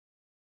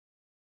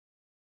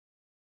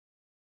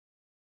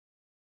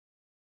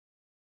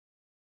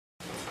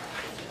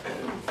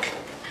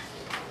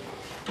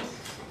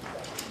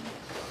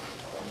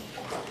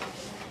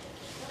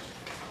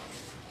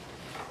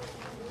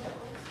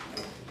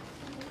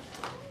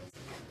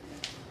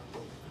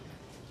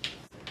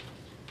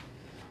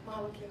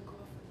It's beautiful.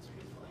 It's a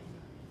beautiful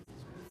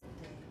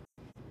day.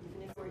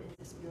 Even if we're in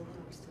this building,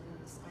 we're still in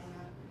this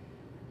Aina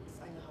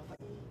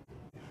Hawai'i.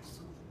 We are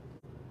so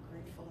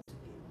grateful to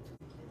be able to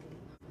be living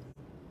in Hawaii.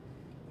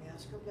 We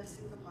ask her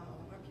blessings upon all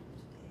of our people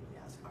today.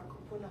 We ask our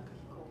kupuna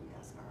kahiko, we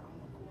ask our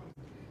amakua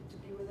to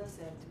be with us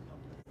and to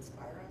help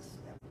inspire us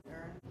so that we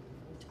learn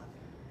from each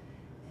other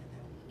and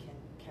that we can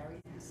carry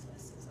these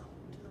lessons out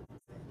into the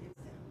world and live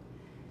them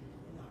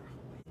in our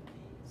Hawaiian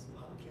ways.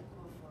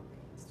 Mahealani for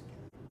beings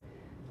together.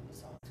 Help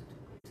us all to do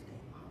good today.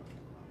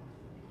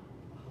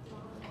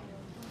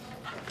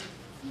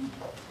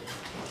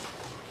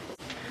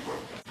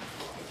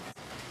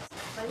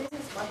 My name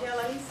is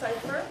Mahealani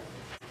Cypher,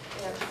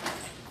 and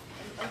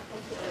I'm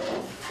comfortable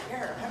in this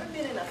chair. I haven't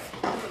been in a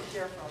comfortable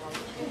chair for a long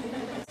time.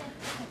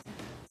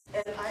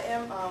 And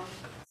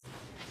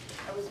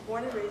I was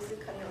born and raised in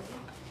Kaneohe,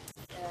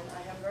 and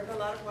I have learned a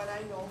lot of what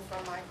I know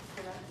from my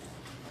kupuna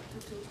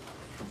tutu,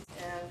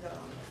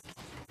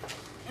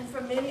 and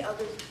from many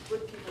other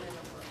good people in the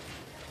world.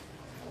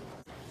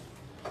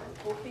 I'm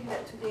hoping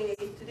that today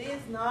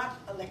is not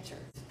a lecture.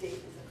 Today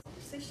is a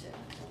conversation.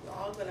 We're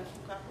all going to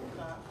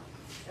puka,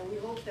 and we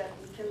hope that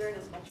we can learn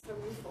as much from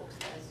you folks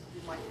as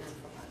you might learn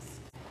from us.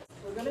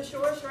 We're going to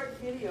show a short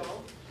video,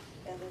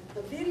 and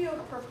the video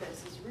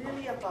purpose is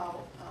really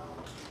about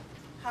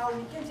how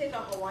we can take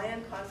a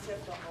Hawaiian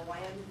concept, or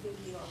Hawaiian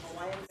thinking, or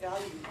Hawaiian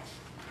values,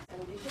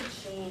 and we can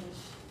change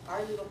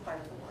our little part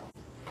of the world.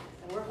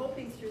 And we're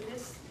hoping through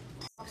this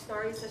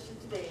story session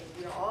today,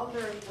 we all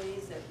learn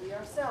ways that we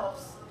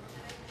ourselves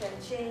can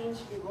change,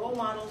 be role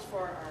models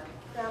for our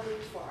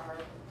families, for our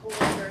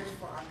co-workers,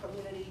 for our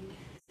community,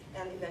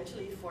 and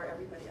eventually for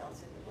everybody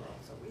else in the world.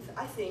 So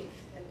I think,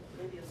 and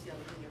maybe you'll see on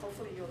the video,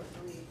 hopefully you'll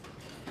agree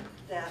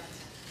that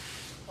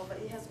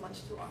Hawaii has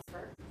much to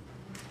offer.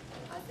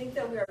 I think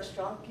that we are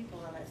strong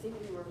people, and I think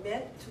we were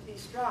meant to be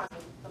strong.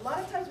 A lot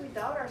of times we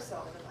doubt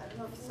ourselves, and I don't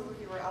know if some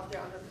of you were out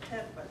there under the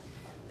tent, but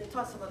they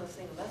taught some of the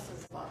same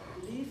lessons about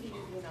believing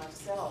in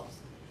ourselves.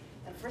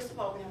 And first of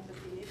all, we have to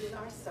believe in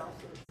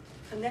ourselves,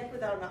 connect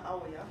with our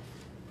na'auia,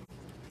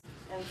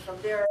 and from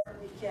there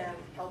we can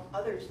help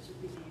others to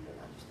believe and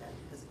understand.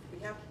 Because if we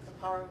have the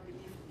power of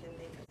belief, we can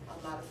make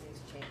a lot of things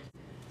change.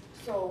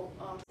 So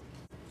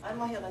I'm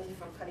Mahealani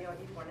from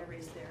Kaneohe, born and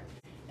raised there.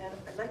 And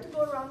I'd like to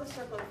go around the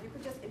circle. If you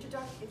could just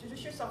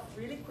introduce yourself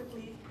really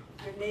quickly,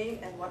 your name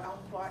and what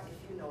ampua,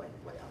 if you know it,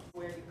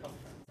 where you come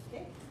from.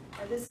 Okay?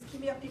 And this is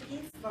Kimi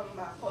Apiki from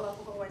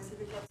Hawaiian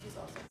Civic Club. She's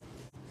awesome.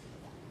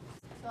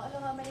 So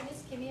aloha, my name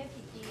is Kimi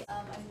Apiki.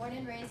 I'm born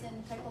and raised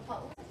in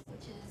Kaipopa'u,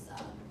 which is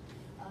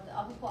the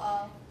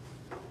ahupua'a,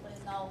 what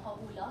is now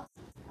Hau'ula.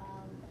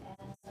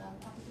 And I'm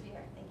happy to be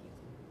here. Thank you.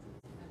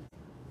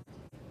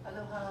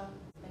 Aloha,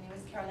 my name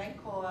is Caroline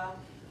Koa.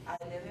 I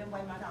live in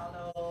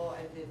Waimanalo.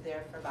 I've lived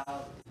there for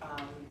about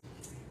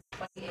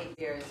 28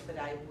 years, but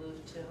I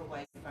moved to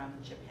Hawaii from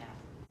Japan.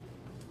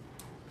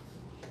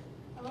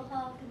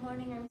 Aloha, good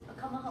morning. I'm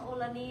Akama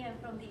Ha'olani. I'm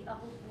from the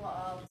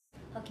ahupua'a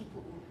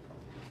Hakipu'u.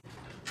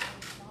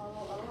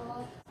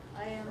 Aloha,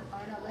 I am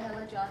Arna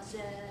Lehela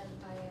Johnson.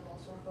 I am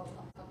also from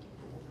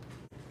Hakipu'u.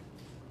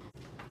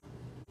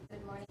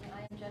 Good morning.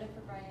 I am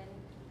Jennifer Bryan,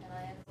 and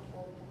I am from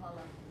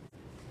Oahuhala.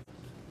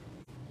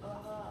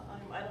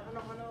 I'm Aina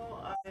Hanohano.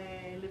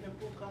 I live in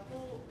Pukapu,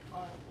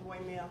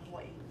 Waimea,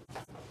 Hawaii.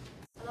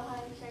 Aloha,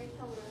 I'm Sherry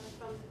Taura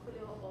from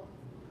Kuleo'o.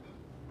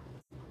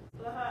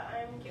 Aloha,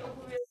 I'm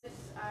Ke'opu Willis,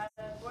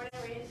 born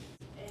and raised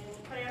in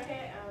Kaneohe.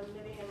 I'm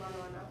living in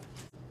Manoana.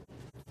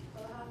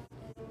 Aloha,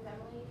 my name is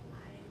Emily.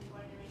 I'm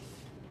born and raised.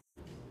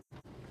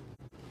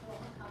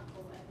 Aloha, Kako.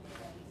 I'm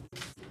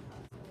raised in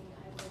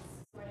I was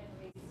born and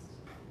raised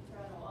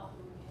around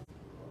Oahu in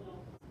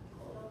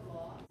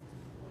Ko'oloa.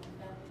 My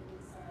family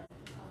was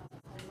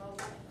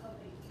Aloha and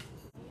Hawaii,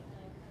 and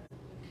I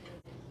currently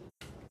live in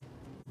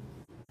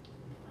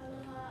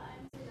Aloha,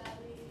 I'm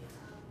Tidali.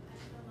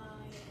 I'm from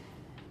Maui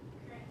and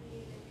currently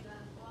living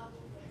on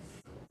Oahu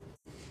West.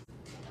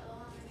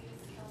 Aloha, my name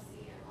is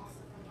Kelsey. I'm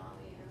also from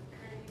Maui. I'm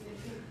currently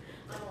living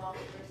on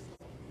Oahu West.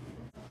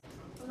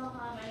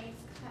 Aloha, my name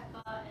is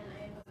Peppa and I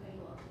am a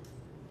Kailua.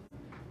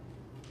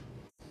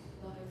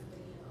 Hello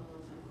everybody,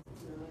 I'm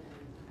Kupuna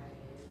and I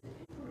live in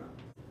Puna.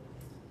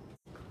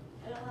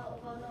 Aloha,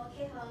 Opono,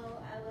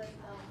 Kehau. I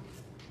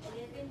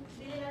live in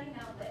Lililani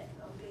now, but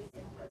I'm based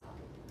in Port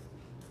Harcourt.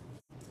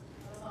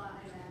 Aloha,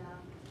 I'm Anna.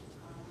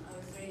 I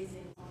was raised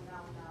in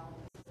Honolulu,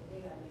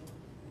 Lililani,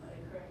 but I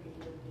currently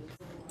live in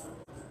Puna.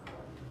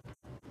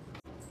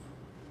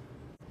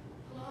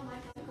 Aloha,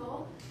 Michael.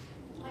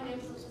 My name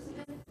is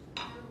Elizabeth. I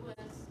was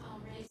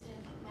raised in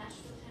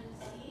Nashville,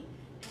 Tennessee,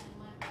 and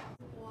my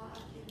ahupua'a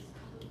is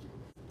Kalutu.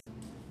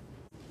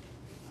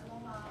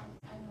 Aloha,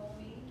 I'm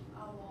Nomi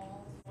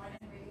Awal, born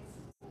and raised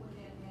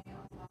within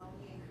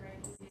Maui and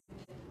currently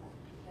live in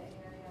the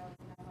area of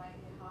Hawaii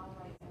and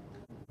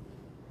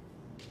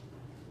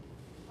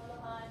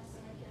Aloha, I'm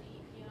Summerkili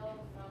Pio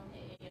from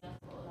He'eia,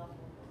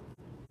 Ko'olapu.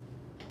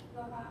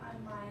 Aloha, I'm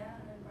Maya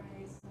and I'm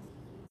raised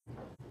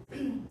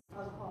in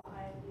Aloha,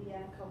 I'm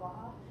Leanne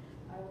Kawaha.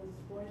 I was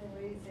born and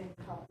raised in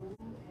Kapu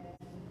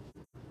and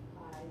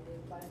I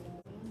live by the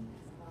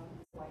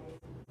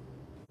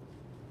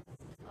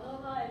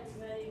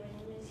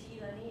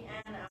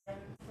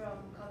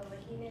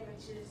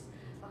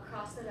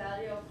the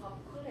valley of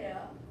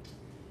Papukulea,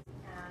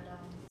 and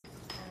I'm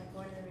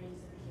born and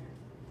raised over here.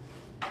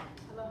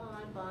 Aloha,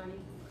 I'm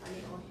Bonnie.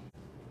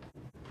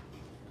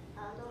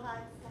 Aloha,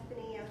 I'm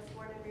Stephanie. I was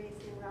born and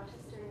raised in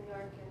Rochester, New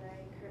York, and I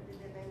currently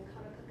live in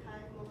Kaunakakai,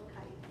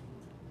 Molokai.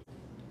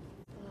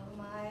 Hello,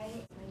 my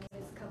name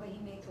is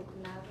Wahine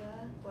Kuhinapapa,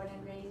 born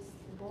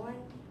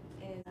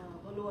in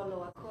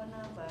Holualoa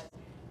Kona, but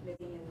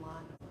living in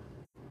Manoa.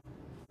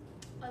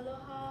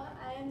 Aloha,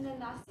 I am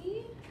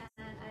Nanasi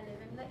and I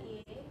live in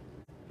Laie.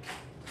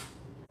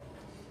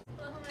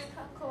 Aloha mai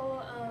kako,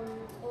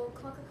 o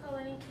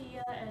Kakakalani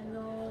Kia and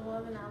no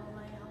Wamanao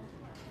mai au.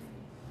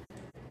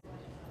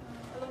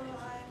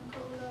 Aloha, I'm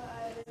Kula.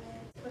 I live in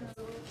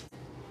Honolulu.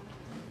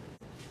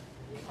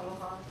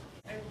 Aloha,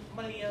 I'm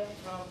Malia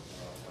from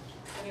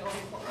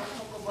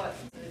Honolulu, but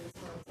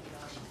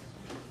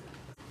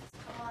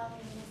Hello, my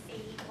name is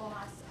Sadie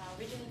Comas,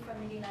 originally from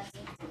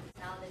Mahealani,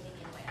 now living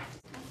in Wahine.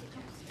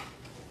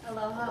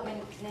 Aloha, my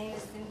name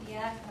is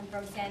Cynthia. I'm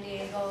from San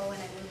Diego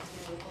and I moved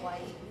to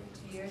Hawaii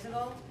 2 years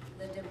ago.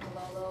 Lived in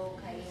Palolo,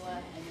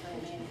 Kailua, and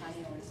currently in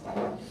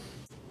Kailua.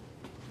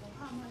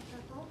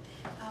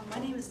 My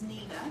name is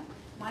Nina.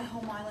 My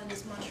home island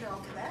is Montreal,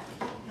 Quebec.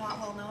 Not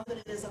well known, but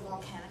it is a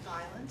volcanic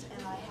island,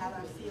 and I have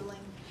a feeling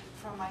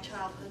from my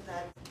childhood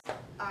that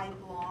I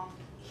belong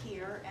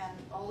here, and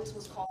always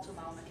was called to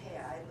Mauna Kea.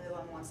 I live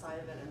on one side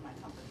of it, and my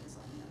company is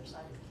on the other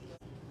side of the key.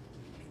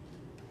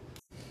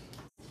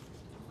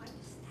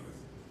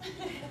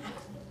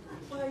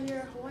 Well,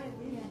 you're Hawaiian,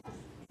 we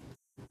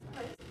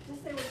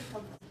just say where you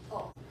come from.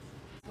 Oh,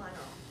 mine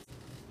off.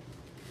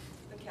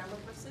 The camera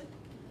person?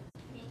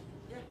 Me?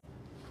 Yeah.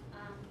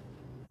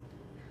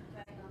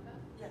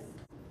 Yes.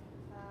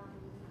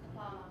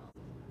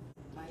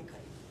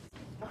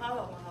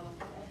 Mahalo, mahalo.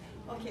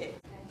 Okay.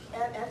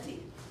 And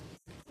Auntie.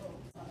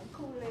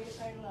 Kule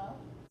Kaila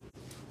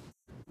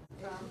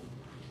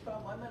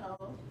from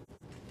Honolulu.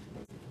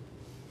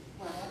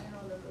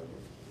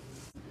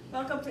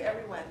 Welcome to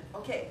everyone.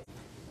 Okay,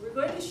 we're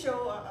going to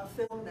show a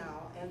film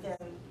now, and then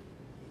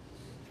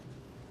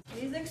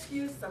please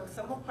excuse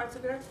some parts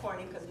of it are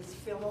corny because it's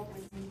film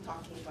with me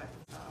talking, but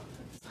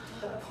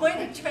the point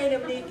I'm trying to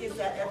make is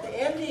that at the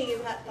ending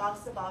it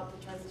talks about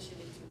the transition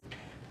into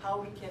how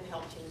we can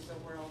help change the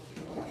world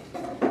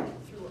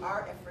through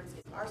our efforts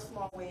in our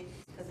small way,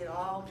 because it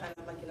all kind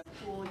of like in a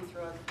pool, you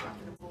throw a rock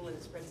in a pool and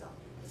it spreads out.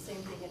 The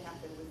same thing can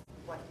happen with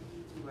what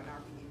we do and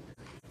our behavior.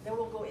 Then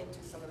we'll go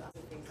into some of the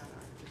other things on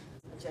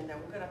our agenda.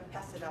 We're going to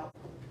pass it out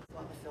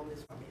while the film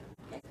is from you.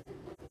 Okay?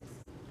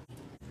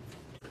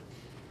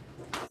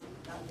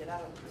 Now get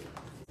out of the way.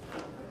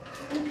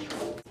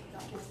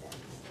 Not just that.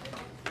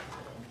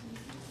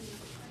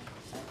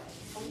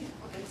 Oh,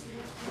 yeah. Okay.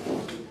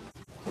 Sorry.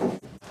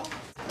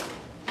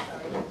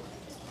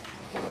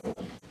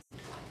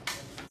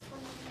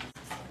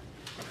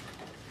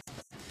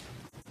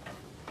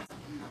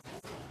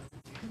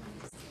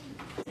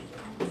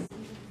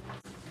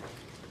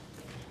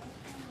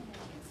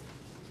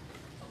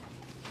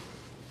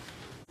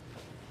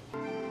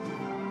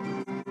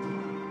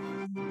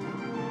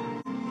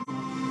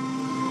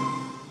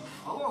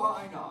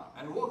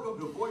 And welcome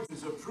to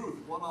Voices of Truth,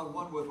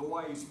 one-on-one with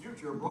Hawaii's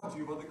Future, brought to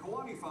you by the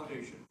Kiwani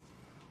Foundation.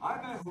 I'm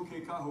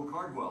Mahukekahu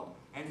Cardwell,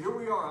 and here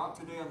we are out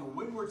today on the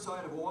windward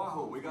side of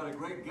Oahu. We got a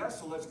great guest,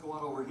 so let's go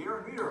on over here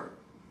and meet her.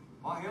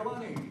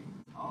 Mahealani.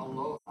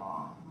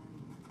 Aloha.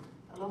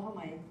 Aloha,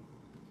 Mai.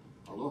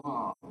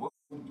 Aloha.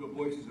 Welcome to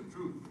Voices of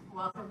Truth.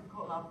 Welcome to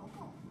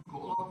Ko'olapoko.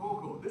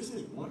 Ko'olapoko. This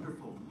is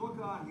wonderful. Look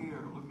on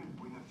here. Look at,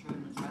 we have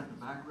Chandler's hat in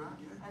the background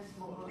here. That's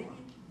locally.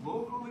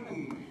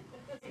 Locally.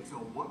 It's a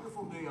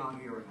wonderful day out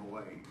here in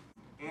Hawaii.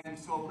 And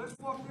so let's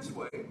walk this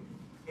way.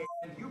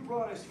 And you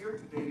brought us here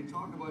today to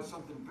talk about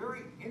something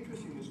very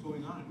interesting that's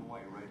going on in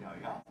Hawaii right now,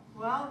 yeah?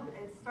 Well,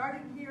 it's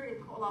starting here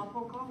in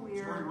Ko'olapoko. We're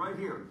starting right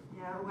here.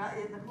 Yeah, well,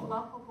 in the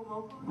Ko'olapoko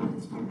local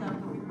district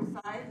of the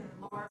river side,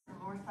 the lower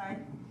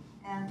side.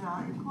 And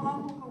in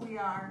Ko'olapoko, we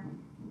are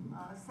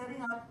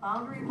setting up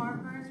boundary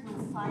markers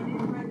with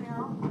signage right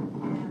now.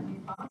 And the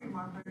boundary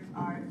markers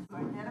are to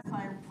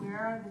identify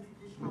where the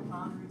traditional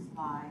boundaries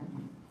lie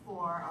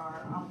for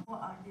our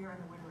aupua'a here in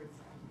the windward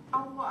side.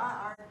 Aupua'a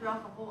are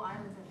throughout the whole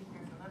island. I think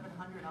there's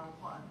 1,100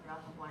 aupua'a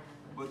throughout the whole island.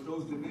 But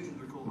those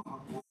divisions are called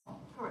aupua'a.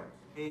 Correct.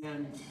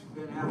 And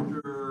then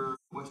after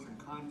Western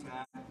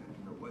contact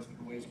and the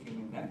Western ways came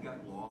in, that got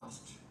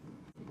lost.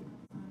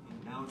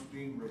 And now it's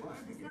being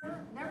revived again.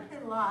 It's never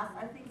been lost.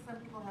 I think some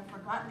people have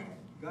forgotten it.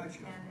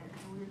 Gotcha. And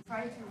we're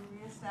trying to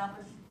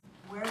reestablish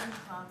where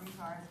these boundaries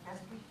are as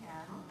best we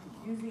can,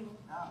 using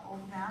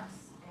old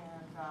maps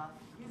and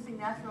using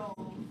natural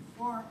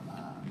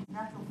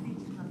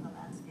features of the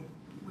landscape,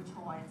 which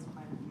Hawaiians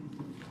might have used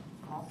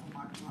to also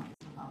mark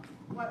about.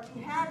 What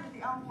we had with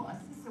the aupua'a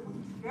system,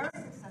 which was very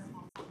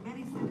successful for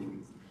many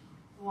centuries,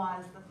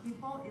 was the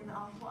people in the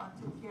aupua'a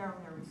took care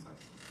of their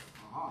resources.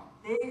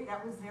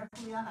 That was their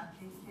kuleana,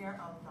 take care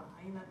of the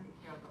haina, take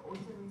care of the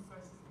ocean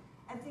resources,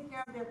 and take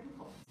care of their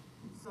people.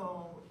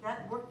 So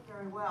that worked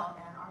very well,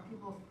 and our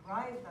people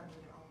thrived under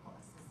the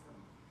aupua'a system.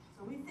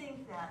 So we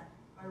think that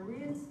by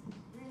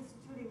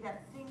reinstituting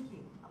that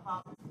thinking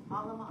about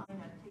malama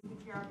aina, taking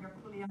care of your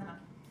kuleana,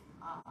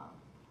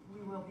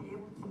 we will be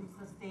able to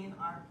sustain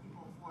our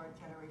people for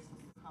generations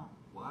to come.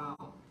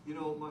 Wow. You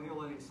know,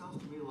 Mahealani, it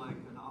sounds to me like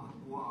an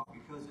ahapua,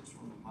 because it's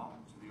from the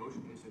mountains to the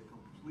ocean, it's a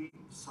complete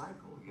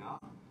cycle, yeah?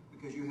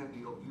 Because you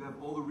have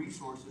all the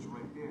resources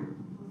right there.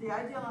 The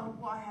ideal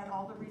ahapua had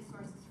all the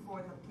resources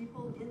for the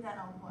people in that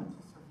ahapua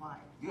to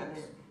survive.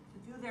 Yes. To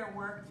do their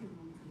work, to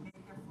make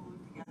their food,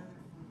 to gather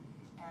their food,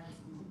 and to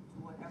do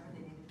whatever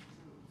they needed to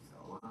do. So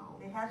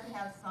they had to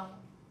have some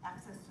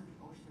access to the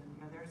ocean.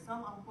 You know, there are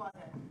some ahapua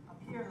that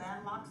appear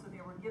landlocked, so they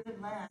were given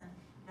land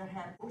that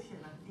had ocean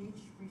and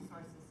beach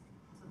resources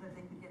so that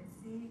they could get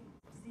sea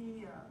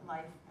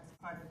life as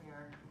part of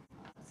their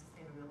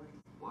sustainability.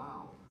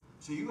 Wow.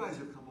 So you guys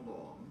have come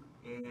along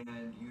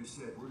and you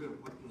said, we're going to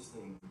put this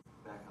thing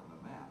back on the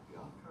map, yeah?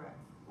 Correct.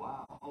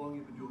 Wow. How long have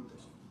you been doing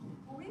this?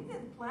 Well, we've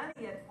been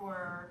planning it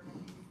for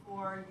maybe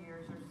 4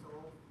 years or so,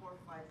 4 or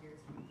 5 years.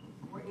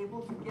 We're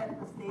able to get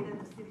the state and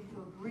the city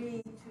to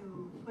agree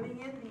to putting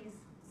in these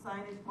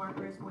signage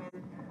markers when,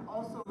 and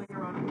also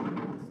later on the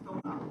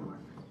stone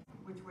markers,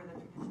 which were the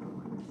traditional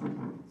ones.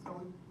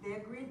 So they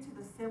agreed to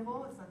the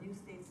symbol. It's a new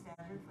state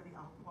standard for the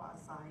ahapua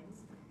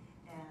signs.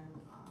 And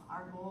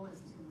our goal is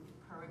to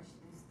encourage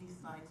these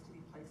signs to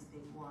be placed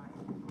statewide.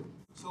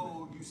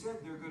 So you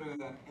said they're going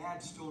to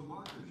add stone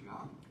markers,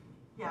 yeah?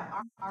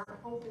 Yeah, our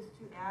hope is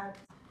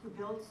to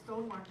build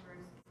stone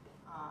markers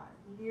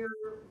near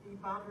the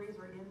boundaries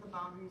or in the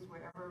boundaries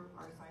wherever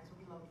our signs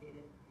will be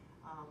located.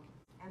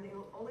 And it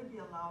will only be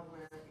allowed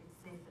where it's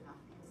safe enough,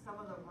 because some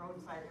of the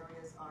roadside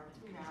areas are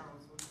too narrow,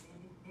 so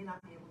we may not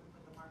be able to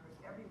put the markers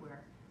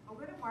everywhere. But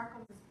we're going to mark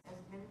them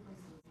as many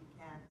places as we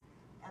can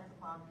at the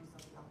boundaries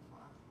of the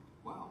ahapua.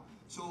 Wow.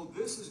 So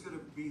this is going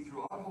to be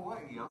throughout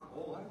Hawaii, yeah?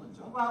 All islands,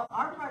 huh? Well,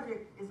 our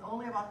project is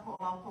only about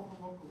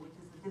Ko'olapokomoku, which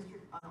is the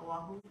district on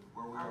Oahu,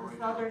 where we on are the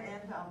right southern now.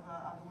 end of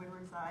the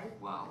windward side.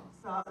 Wow.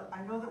 So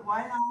I know that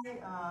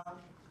Wahine,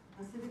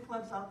 the civic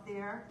clubs up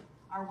there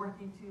are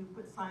working to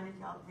put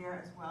signage out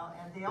there as well,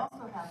 and they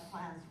also have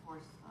plans for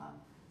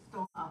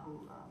stone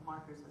ahu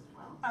markers as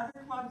well.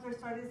 Other clubs are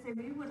starting to say,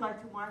 we would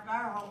like to mark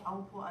our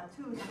ahupua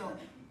too, so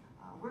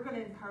we're going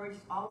to encourage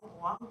all of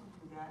Oahu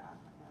to do that,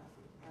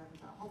 and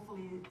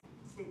hopefully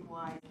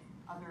statewide,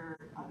 other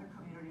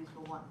communities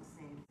will want the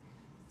same.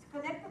 To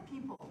connect the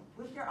people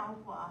with their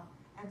ahupua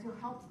and to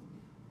help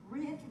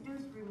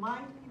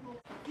remind people,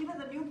 even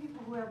the new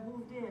people who have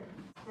moved in,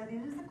 that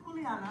it is the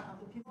kuleana of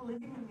the people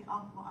living in the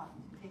ahupua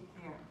to take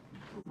care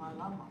to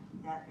malama,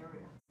 that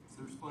area.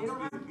 They don't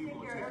have to take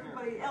care of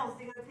everybody else.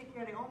 They got to take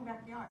care of their own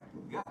backyard.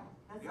 Yeah.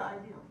 That's the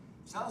ideal.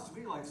 Sounds to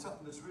me like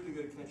something that's really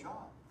going to catch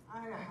on.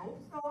 I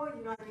hope so.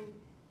 You know, I mean,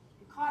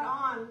 it caught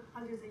on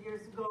hundreds of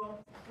years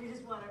ago. We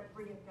just want to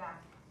bring it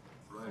back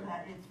so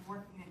that it's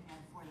working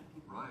again for the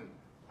people. Right.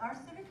 Our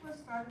civic club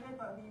started it,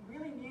 but we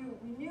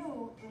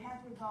knew it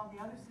had to involve the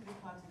other civic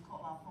clubs in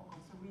Ko'olapoko,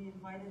 so we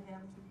invited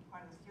them to be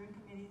part of the steering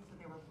committee, so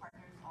they were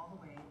partners all the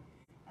way,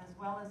 as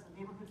well as the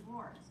neighborhood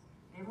boards.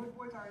 Neighborhood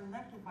boards are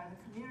elected by the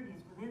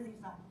communities within these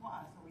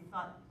ahupua, so we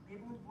thought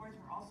neighborhood boards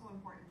were also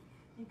important,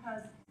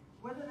 because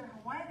whether they're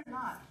Hawaiian or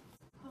not,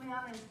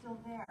 kuleana is still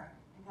there.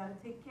 They got to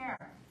take care.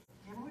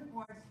 Neighborhood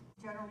boards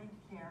generally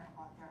care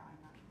about their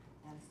aina,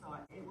 and so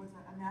it was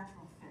a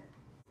natural fit.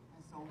 And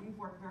so we've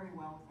worked very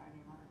well with our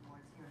neighborhood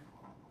boards here in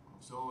Ko'olapoko.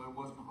 So it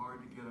wasn't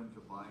hard to get them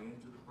to buy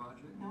into the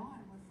project? No,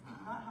 it was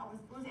not how it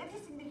was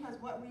interesting,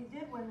 because what we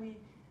did when we,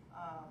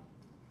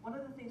 one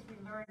of the things we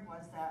learned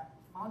was that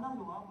Mauna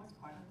Lua was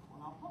part of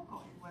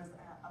Ko'olapoko. It was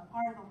a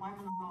part of the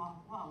Waimanalo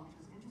well, which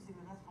was interesting,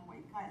 because that's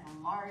Hawai'i, a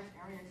large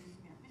area that used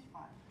to be a fish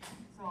pond.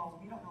 So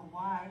we don't know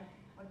why,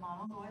 but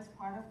Mauna Lua is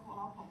part of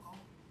Ko'olapoko.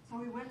 So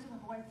we went to the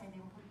Hawaii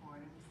Neighborhood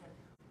Board and we said,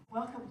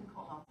 welcome to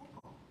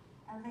Ko'olapoko.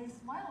 And they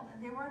smiled and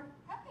they were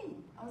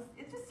happy. I was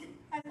interested.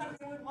 I thought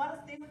they would want to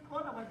stay with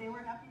Kona, but they were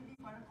happy to be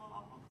part of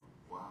Ko'olapoko.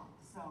 Wow.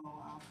 So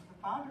the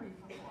boundary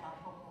for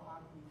Ko'olapoko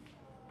on the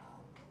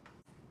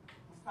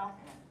south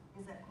end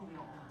is at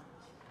Kulio.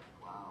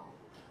 Wow.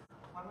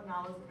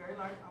 Waimanalo is a very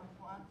large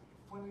ahupua.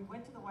 When we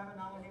went to the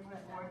Waimanalo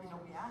Neighborhood Board,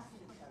 we asked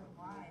the question,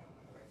 why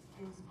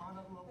is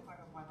Mauna Lua part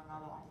of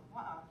Waimanalo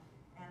ahupua?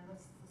 And the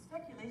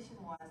speculation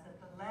was that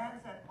the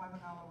lands at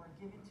Waimanalo were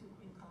given to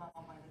Queen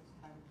Kalama by the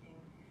king,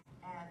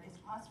 and it's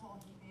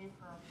possible he gave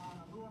her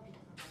Mauna Lua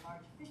because of the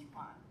large fish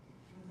pond,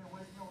 because there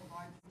was no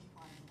large fish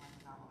pond in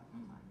Waimanalo at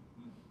the time.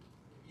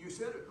 You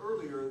said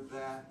earlier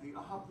that the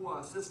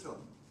ahapua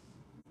system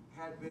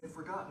had been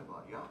forgotten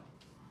about, yeah?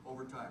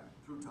 Over time,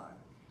 through time.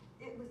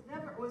 It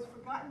was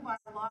forgotten by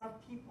a lot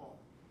of people.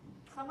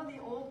 Some of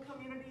the old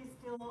communities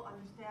still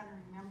understand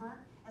and remember.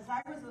 As I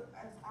was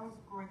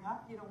growing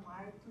up,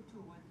 my tutu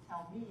would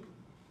tell me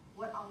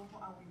what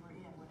ahupua we were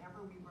in.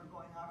 Whenever we were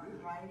going out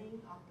riding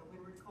up the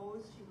Windward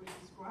Coast, she would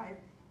describe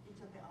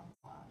each of the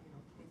ahupua,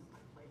 place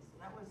by place.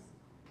 So that was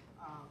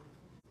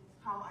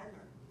how I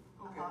learned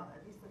about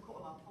at least the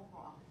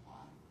Ko'olapoko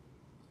ahupua.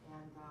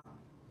 And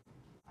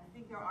I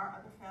think there are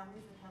other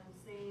families that have the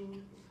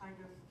same kind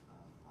of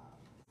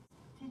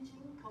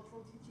teaching,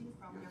 cultural teaching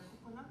from their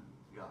kupuna.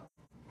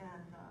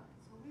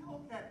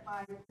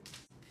 by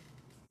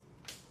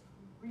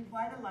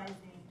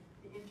revitalizing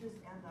the interest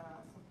and the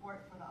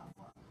support for the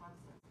Apua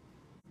concept.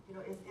 You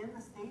know, it's in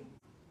the state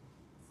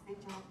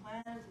general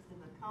plans, it's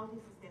in the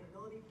county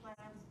sustainability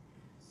plans.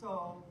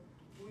 So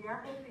we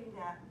are hoping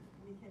that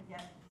we can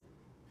get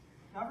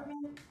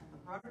government and the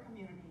broader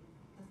community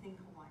to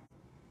think Hawaiian.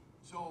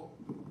 So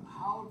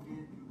how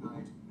did you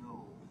guys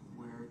know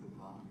where the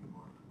boundary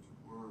markers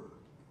were?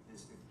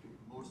 This it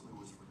mostly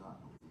was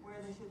forgotten. Where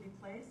they should be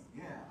placed?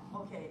 Yeah.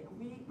 Okay,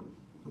 we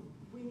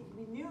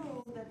knew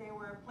that they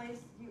were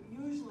placed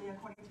usually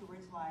according to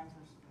ridge lines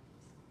or streams.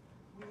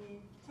 We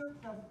took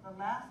the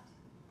last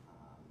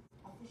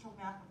official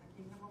map of the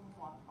Kingdom of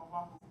Hawaii,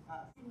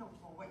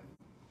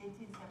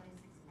 1876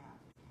 map,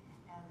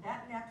 and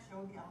that map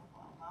showed the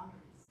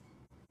boundaries.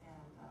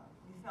 And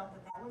we felt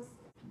that was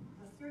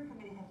the steering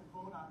committee had to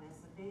vote on this,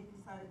 and they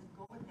decided to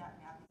go with that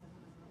map because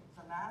it was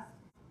the last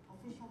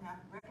official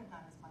map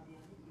recognized by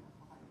the Apiki of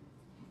Hawaii.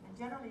 And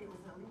generally, it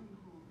was the Apiki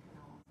who,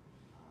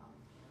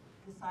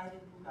 decided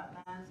who got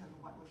lands and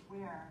what was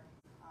where.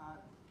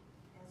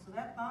 And so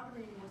that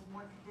boundary was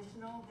more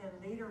traditional than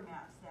later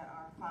maps that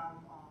are found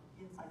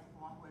inside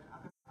Oahu and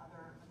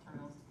other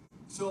materials.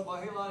 So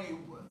Mahealani,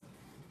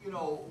 you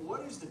know,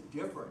 what is the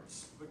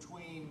difference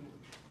between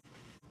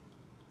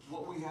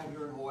what we have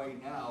here in Hawaii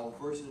now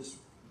versus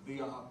the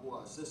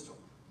Apua system?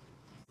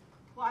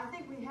 Well, I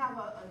think we have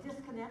a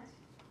disconnect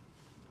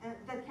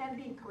that can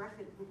be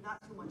corrected with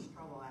not too much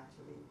trouble,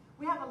 actually.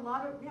 We have a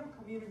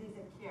community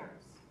that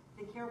cares.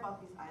 They care about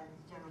these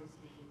islands, generally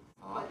speaking.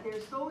 But they're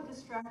so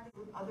distracted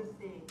with other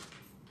things.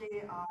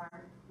 They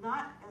are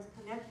not as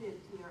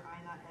connected to their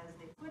aina as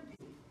they could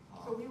be.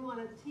 So we want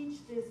to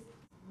teach this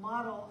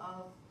model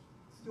of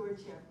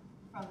stewardship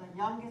from the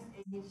youngest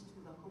age to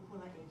the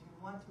kupuna age.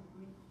 We want to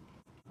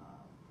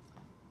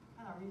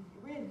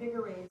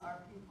reinvigorate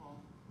our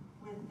people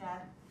with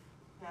that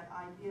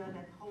idea,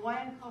 that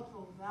Hawaiian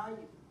cultural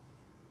value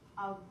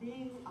of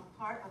being a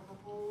part of the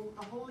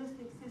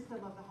holistic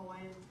system of the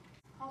Hawaiian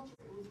culture.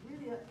 It was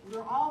really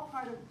we're all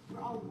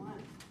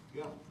one.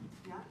 Yeah.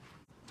 Yeah.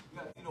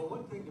 Yeah, you know,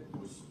 one thing that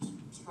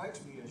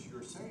strikes me as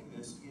you're saying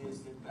this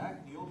is that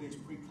back in the old days,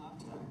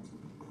 pre-contact,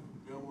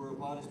 there were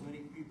about as many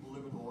people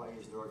live in Hawaii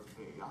as there are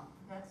today. Yeah.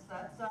 That's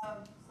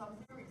some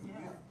theories,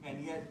 yeah.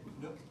 And yet,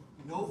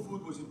 no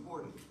food was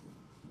imported.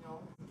 No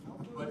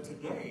food. But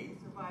today,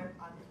 survived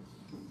on it.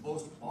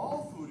 Most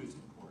all food is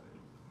imported.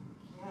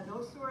 Yeah,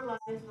 no sewer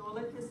lines, no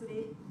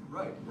electricity.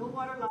 Right. No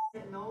water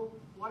line, no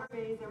water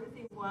mains.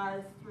 Everything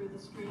was through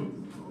the streams,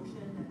 the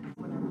ocean, and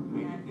whatever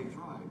we had. They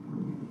tried.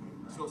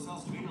 So it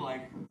sounds to me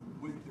like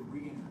with the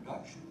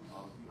reintroduction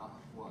of the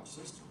Apua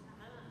system,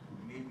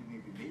 maybe,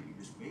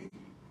 just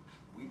maybe,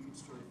 we could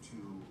start to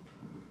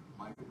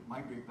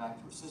migrate back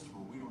to a system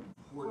where we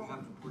don't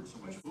have to import so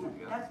much food.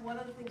 Yeah. That's one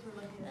of the things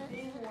we're looking at,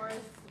 being more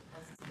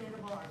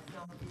sustainable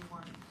ourselves,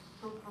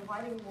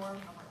 providing more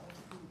of our own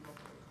food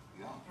locally.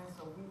 Yeah. And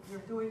so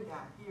we're doing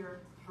that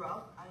here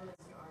throughout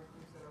islands. There are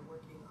groups that are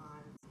working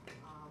on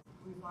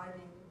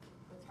reviving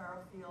the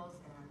taro fields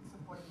and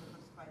supporting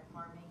diversified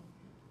farming.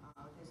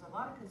 There's a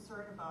lot of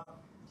concern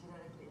about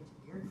genetically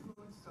engineered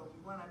foods, so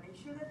we want to make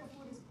sure that the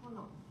food is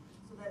pono,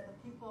 so that the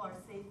people are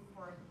safe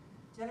for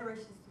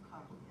generations to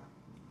come. Yeah.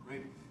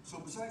 Great.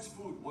 So besides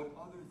food, what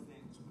other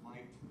things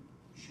might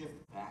shift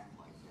back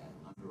like that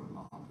under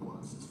a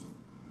Apua system?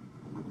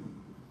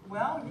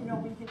 Well,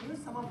 we can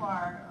use some of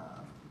our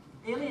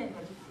alien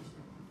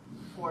vegetation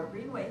for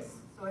green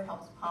waste, so it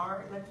helps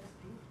power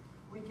electricity.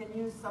 We can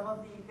use some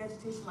of the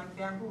vegetation like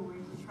bamboo.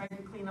 We're trying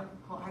to clean up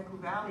Haiku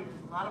Valley.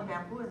 There's a lot of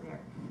bamboo in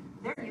there.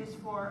 They're used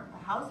for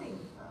housing,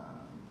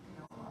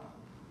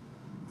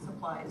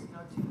 supplies,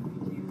 to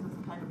use as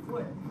a kind of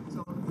wood.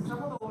 So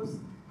some of those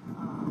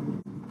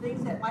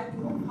things that might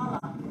be opala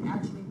can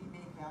actually be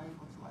made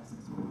valuable to us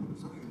as well.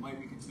 Something that might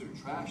be considered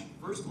trash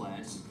at first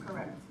glance is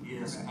Correct.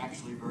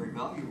 Actually very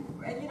valuable.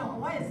 And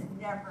Hawaii has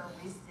never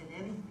wasted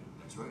anything.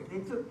 That's right. They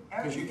took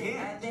everything you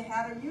can't. and they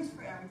had a use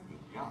for everything.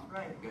 Yeah.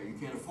 Right. Yeah, you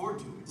can't afford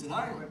to. It's an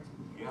island.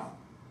 Yeah.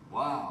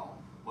 Wow.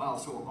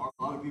 So are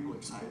a lot of people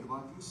excited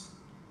about this?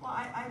 Well,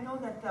 I know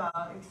that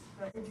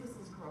the interest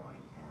is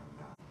growing, and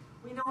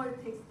we know it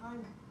takes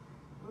time.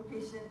 We're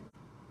patient.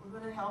 We're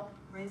going to help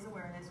raise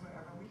awareness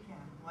wherever we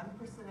can, 1%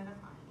 at a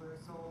time. We're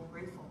so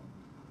grateful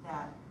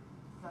that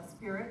the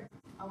spirit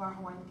of our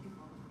Hawaiian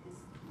people is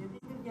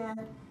living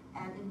again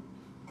and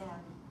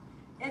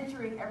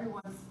entering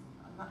everyone's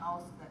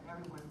house, that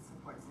everyone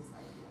supports this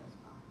idea as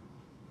well.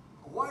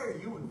 Why are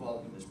you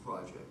involved in this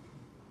project?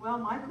 Well,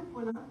 my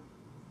kupuna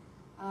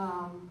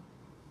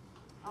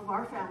of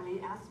our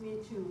family asked me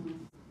to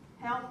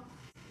help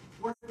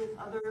work with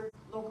other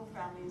local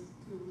families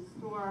to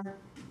restore the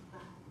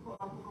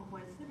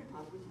Hawaiian Civic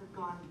Club, which had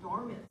gone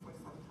dormant for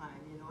some time.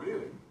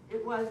 Really?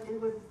 It was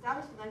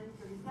established in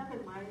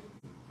 1937.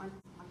 My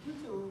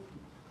tutu,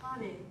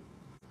 Kane,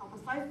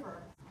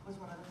 Cypher, was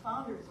one of the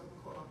founders of the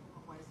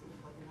Hawaiian Civic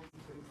Club in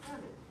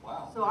 1937.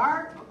 Wow. So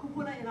our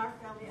kupuna in our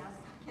family asked,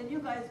 can you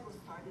guys go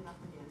start it up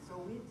again? So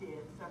we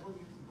did several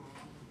years ago.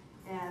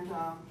 And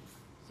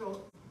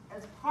so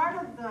as part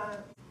of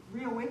the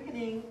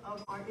reawakening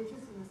of our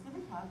interest in the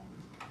Civic Club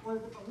was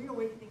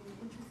reawakening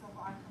the interest of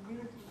our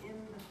community in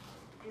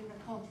the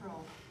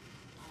cultural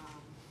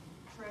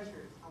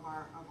treasures of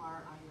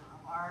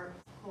our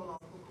kola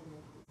kukumu.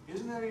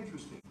 Isn't that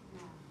interesting?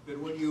 Yeah. That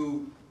when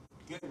you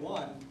get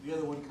one, the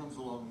other one comes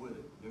along with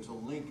it. There's a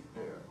link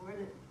there.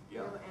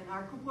 Yeah. And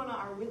our kupuna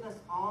are with us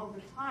all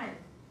the time,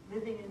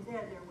 living and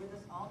dead. They're with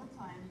us all the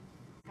time,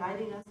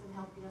 guiding us and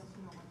helping us to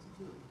know what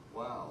to do.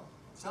 Wow.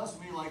 Sounds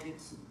to me like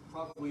it's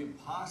probably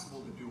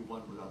impossible to do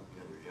one without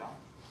the other, yeah?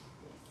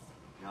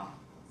 Yeah.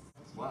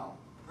 Wow.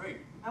 Great.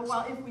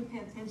 Well, if we pay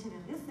attention,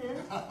 and this is,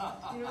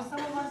 some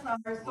of us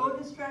are so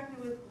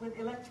distracted with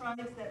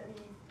electronics that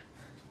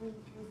we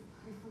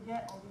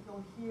forget or we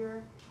don't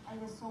hear,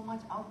 and there's so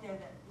much out there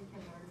that we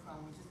can learn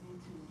from. We just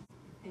need to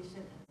be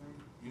patient and learn.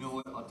 You know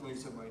what? I'll tell you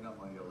something right now,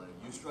 Mahealani.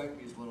 You strike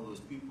me as one of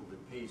those people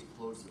that pays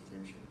close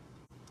attention.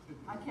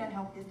 I can't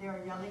help it.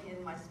 They're yelling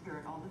in my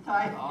spirit all the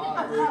time.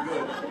 Ah, very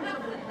good.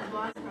 I've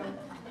gone from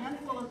a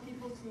handful of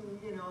people to,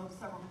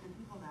 several hundred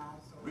people now.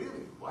 So.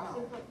 Really? Wow.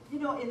 So,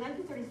 in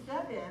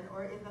 1937,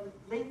 or in the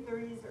late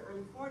 30s or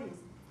early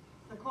 40s,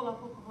 the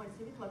Hawaiian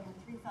Civic Club had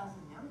 3,000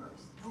 members.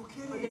 No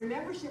kidding. But their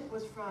membership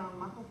was from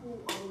Makapu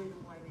all the way to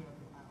Wahine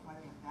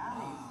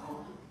Valley.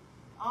 Wow.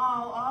 So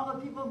all the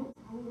people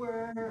who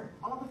were,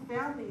 all the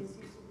families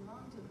used to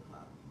belong to the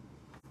club.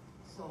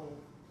 So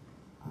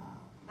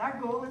our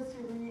goal is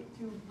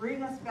to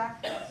bring us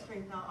back to that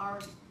strength. Now, our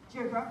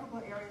geographical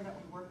area that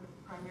we work with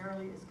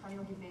primarily is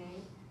Kaneohe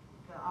Bay.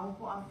 The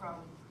Aupua from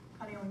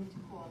Kaneohe to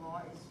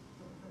Kualoa is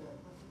the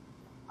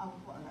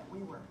Aupua that we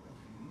work with.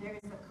 There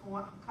is the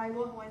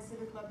Kailua Hawaiian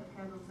Civic Club that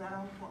handles that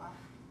Aupua,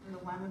 and the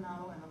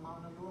Waimanalo and the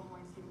Maunalua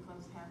Hawaiian Civic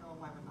Clubs handle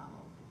Waimanalo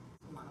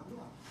to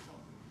Maunalua. So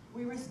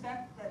we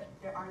respect that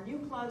there are new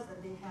clubs and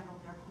they handle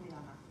their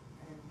kuleana,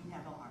 and we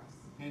handle ours.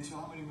 And so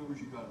how many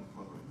members you got in the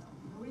club right now?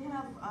 We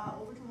have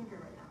over 200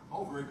 right now.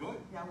 Oh, very good.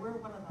 Yeah, we're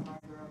one of the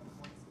larger of the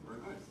ones. Very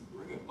good,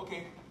 very good.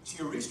 Okay,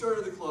 so you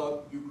restarted the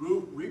club, you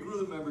regrew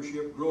the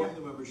membership, growing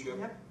the membership,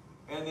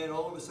 and then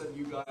all of a sudden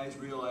you guys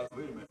realized,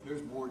 wait a minute,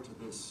 there's more to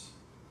this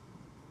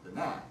than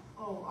that.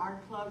 Oh,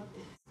 our club,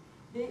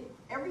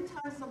 every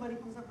time somebody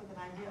comes up with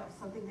an idea of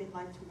something they'd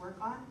like to work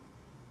on,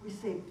 we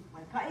say,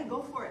 Maikai,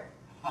 go for it.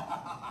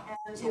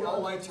 And, so all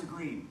lights are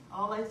green.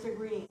 All lights are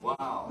green.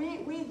 Wow.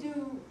 We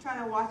do try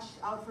to watch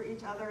out for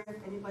each other if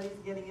anybody's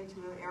getting into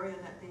an area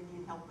that they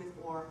need help with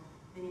or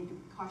they need to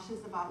be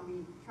cautious about.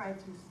 We try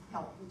to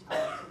help each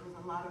other. So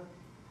there's a lot of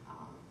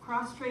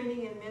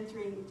cross-training and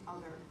mentoring each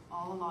other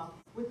all along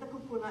with the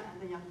kupuna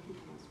and the young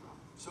people as well.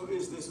 So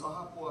is this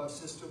Ahapua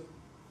system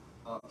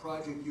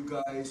project you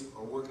guys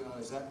are working on,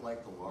 is that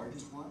like the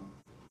largest one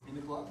in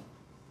the club?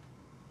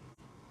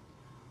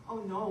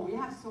 Oh no, we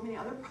have so many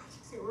other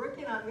projects we're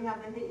working on. We have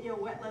the He'io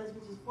wetlands,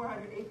 which is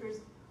 400 acres.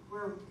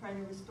 We're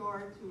trying to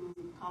restore to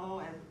kalo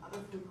and other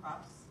food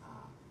crops.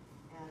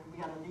 And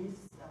we got a lease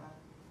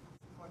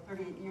for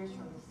 38 years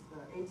from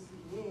the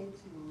HCDA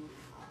to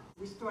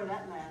restore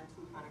that land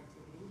to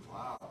connectivity.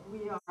 Wow.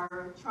 We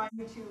are trying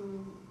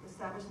to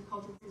establish a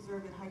cultural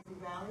preserve in Haiku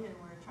Valley, and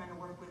we're trying to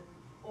work with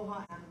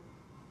OHA and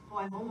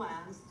Hawaii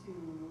Homelands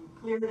to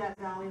clear that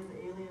valley of the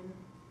alien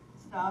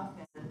stuff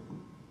and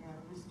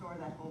restore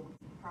that whole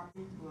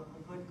property to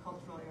a good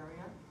cultural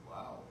area.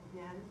 Wow.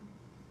 Again,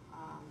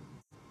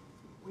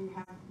 we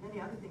have many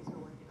other things we're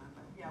working on,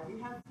 but yeah,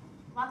 we have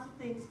lots of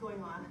things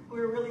going on.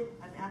 We're really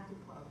an active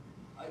club.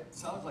 It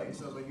sounds like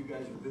you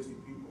guys are busy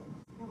people.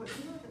 Yeah, but the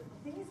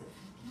thing is that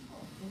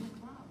people in the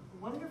club,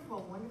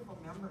 wonderful, wonderful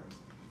members.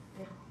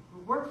 They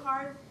work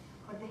hard,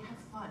 but they have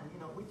fun.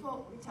 We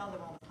tell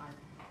them all the time,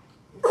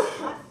 if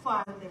it's not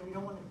fun, then we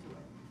don't want to do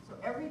it. So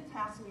every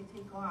task we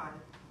take on,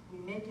 we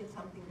make it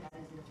something that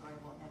is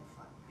enjoyable and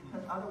fun.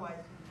 Because otherwise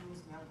we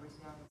lose members.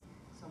 Yeah.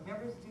 So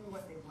members do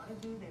what they want to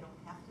do. They don't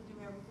have to do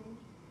everything.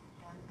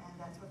 And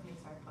that's what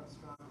makes our club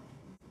strong.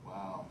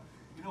 Wow.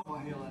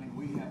 Mahealani,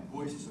 we have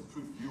Voices of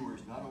Truth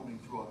viewers not only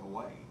throughout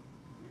Hawaii,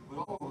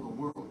 but all over the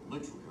world.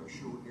 Literally, our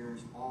show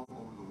airs all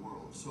over the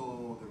world.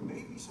 So there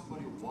may be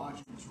somebody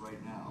watching this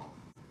right now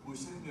who's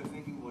sitting there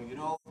thinking,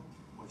 well,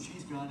 what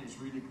she's done is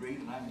really great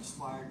and I'm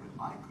inspired, but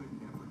I could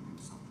never do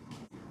something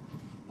like that.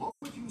 What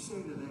would you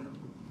say to them?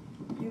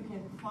 You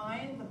can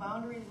find the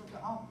boundaries of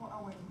the Aupua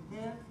where you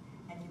live,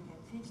 and you can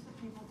teach the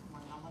people to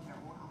manama their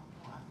own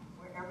Aupua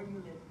wherever you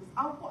live. Because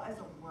Aupua is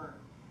a word.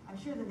 I'm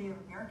sure the Native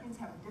Americans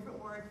have a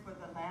different word for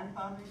the land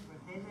boundaries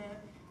where they live.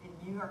 In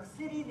New York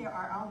City, there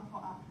are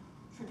Aupua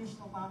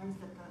traditional boundaries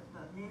that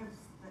the natives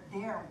that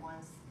there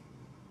once,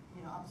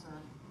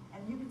 observed.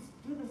 And you can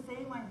do the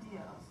same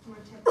idea of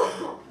stewardship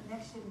and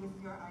connection with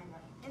your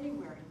island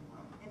anywhere in the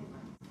world,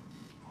 anywhere.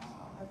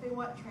 If they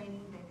want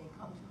training, they may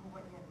come to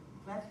Hawaii and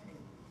let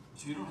training.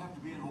 So you don't have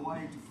to be in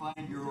Hawaii to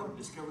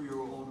discover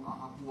your own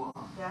Ahapua.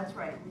 That's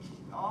right. We should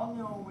all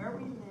know where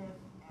we live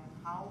and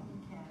how we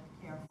can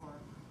care for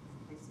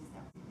the places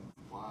that we live.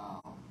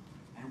 Wow.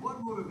 And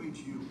what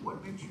motivates you?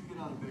 What makes you get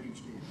out of bed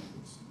each day and do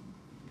this?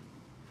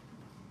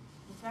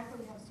 The fact that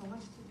we have so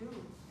much to do.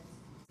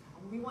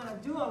 We want to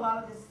do a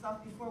lot of this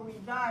stuff before we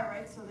die,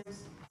 right? So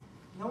there's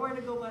nowhere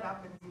to go but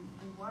up, and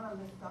we want to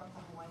lift up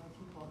the Hawaiian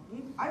people.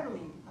 I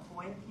believe the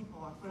Hawaiian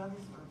people are put on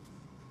this earth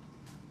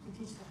to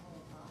teach the whole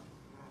world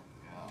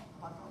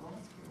about the aloha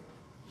spirit,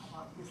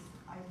 about this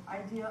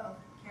idea of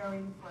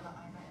caring for the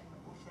aina and the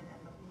ocean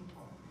and the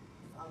people,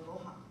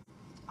 aloha,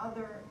 each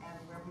other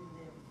and where we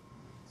live.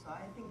 So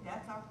I think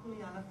that's our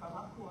kuleana from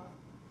Akua.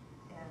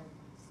 And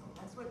so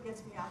that's what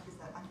gets me up is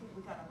that I think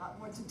we got a lot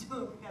more to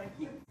do. We got to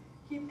keep,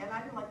 and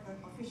I'm like the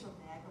official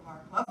nag of our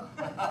club.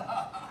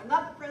 I'm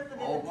not the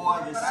president. Oh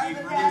boy, the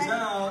secret is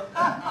out.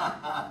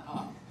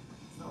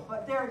 So,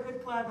 but they're a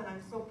good club, and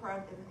I'm so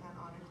proud and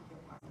honored to be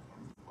a part of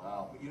them.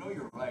 Wow, but you know,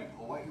 you're right.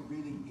 Hawaii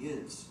really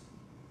is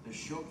the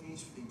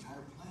showcase for the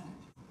entire planet.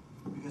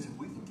 Because if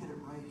we can get it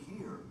right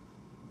here,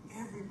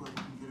 everybody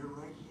can get it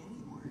right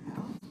anywhere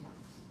now.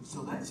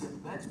 So that's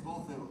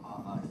both a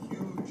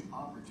huge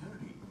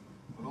opportunity,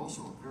 but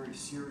also a very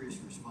serious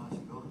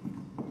responsibility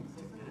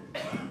to get it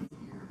right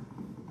here.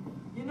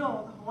 You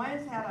know, the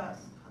Hawaiians had a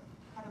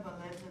kind of a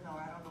legend, or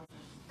I don't know,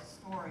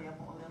 story of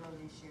Olelo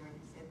they shared.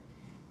 They said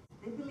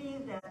they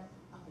believed that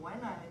the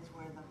Hawaiian Islands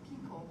were the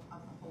people of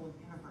the whole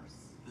universe.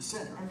 The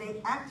center. And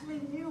they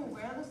actually knew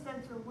where the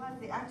center was.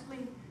 They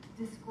actually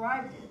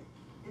described it.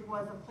 It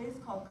was a place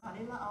called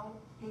Kanila'au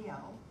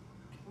Heiau,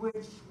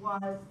 which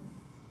was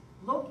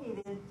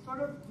located sort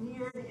of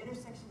near the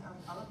intersection of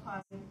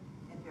Alapai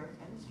and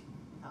Barricade Street,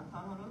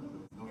 downtown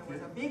Honolulu. Okay. There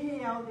was a big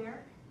heiau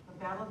there. The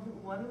Battle of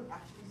Nu'uanu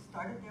actually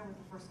started there with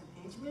the first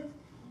engagement,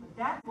 but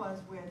that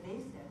was where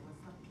they said was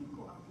the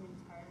people of the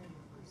entire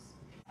universe.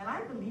 And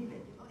I believe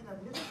it. You know,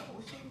 in the middle of the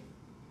ocean,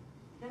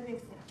 that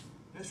makes sense.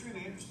 That's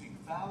really interesting.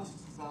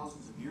 Thousands and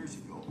thousands of years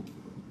ago,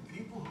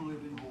 people who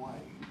lived in Hawaii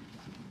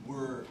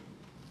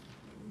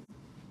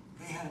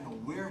they had an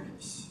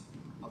awareness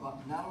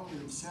about not only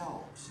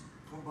themselves,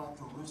 but about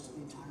the rest of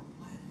the entire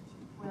planet.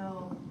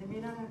 Well, they may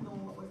not have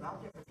known what was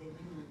out there, but they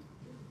knew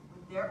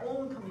with their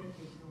own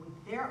communication, with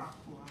their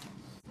akua,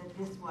 that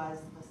this was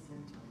the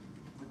center.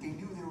 But they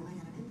knew they were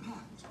making an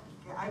impact.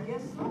 Yeah, I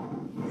guess so.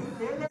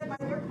 They're led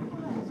by their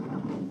people as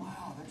well.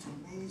 Wow, that's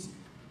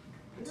amazing.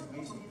 That's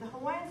amazing. The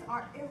Hawaiians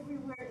are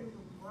everywhere in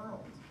the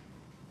world.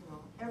 You know,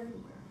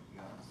 everywhere.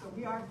 Yeah. So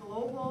we are a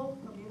global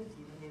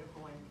community, the Native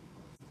Hawaiian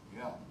people.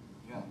 Yeah,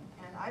 yeah.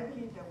 And I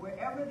believe that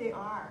wherever they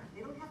are,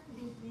 they don't have to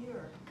be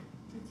here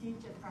to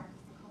teach and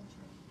practice the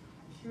culture.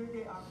 I'm sure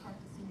they are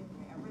practicing it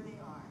wherever they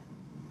are.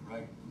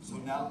 Right. So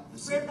now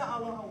spread the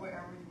aloha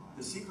wherever you are.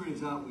 The secret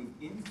is out. We've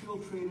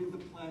infiltrated the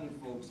planet,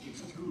 folks.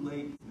 It's too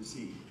late to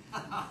see.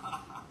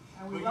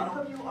 And we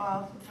welcome you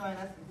all to join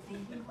us in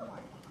thinking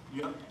Hawaii.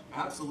 Yep,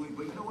 absolutely.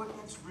 But you know what?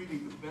 That's really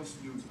the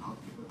best news out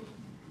there.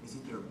 Is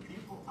that there are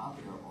people out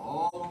there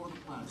all over the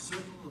planet,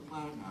 circling the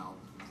planet now,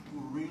 who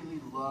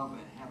really love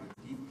and have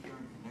a deep care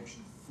and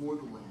connection for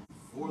the land,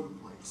 for the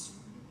place.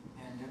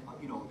 And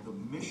you know, the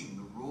mission,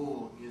 the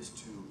role is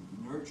to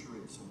nurture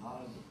it so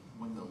not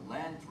when the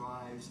land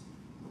thrives,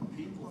 the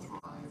people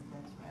thrive.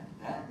 And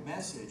that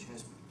message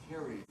has been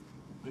carried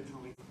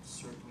literally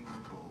circling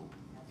the globe.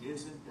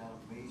 Isn't that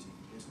amazing?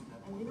 Isn't that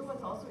And you know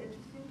what's also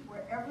interesting?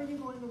 Wherever you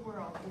go in the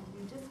world, if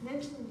you just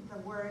mention the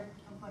word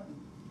Hawaii,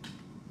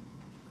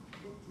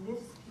 it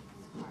lifts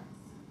people's hearts.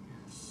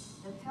 Yes.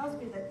 It tells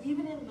me that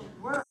even in the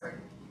word,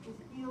 it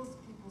heals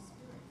people's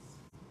spirits.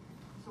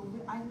 So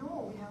I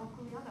know we have a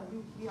kuleana.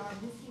 We are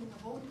missing the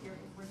boat here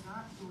if we're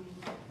not doing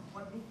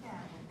what we can,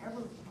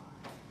 wherever we are,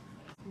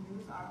 to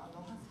use our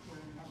aloha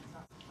spirit. And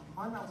the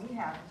mana we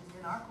have, which is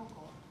in our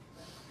koko,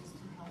 is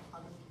to help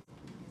other people.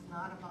 It's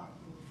not about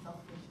being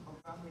selfish or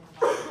grumbling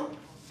about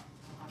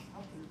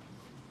helping.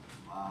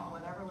 Wow.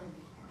 Whatever way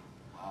we can.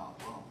 Wow.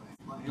 Well,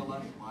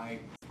 Mahealani, my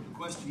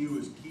request to you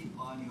is keep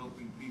on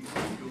helping people.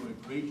 You're doing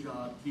a great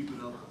job. Keep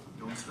it up.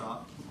 Don't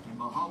stop. And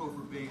mahalo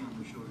for being on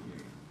the show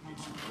today.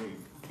 It's great.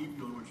 Keep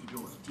doing what you're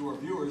doing. To our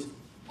viewers,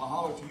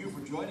 mahalo to you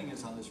for joining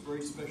us on this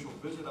very special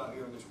visit out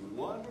here in this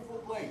wonderful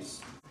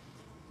place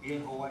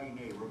in Hawaii.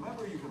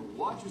 Remember, you can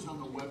watch us on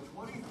the web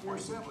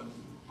 24/7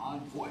 on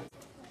Voice.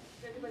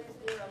 Everybody's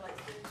here on like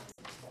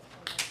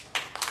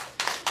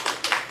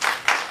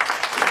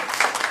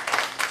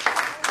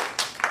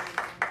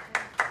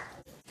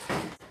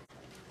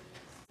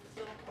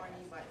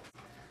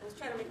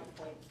trying to make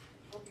a point.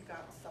 Hope you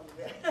got some of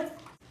it. That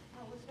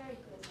was very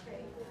good.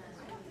 Very good.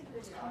 I don't think it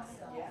was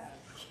awesome. Yeah.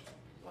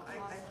 Well, I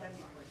can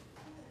be quick.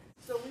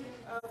 So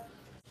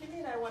Kimi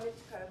and I wanted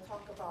to kind of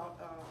talk about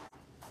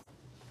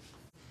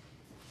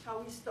how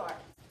we start.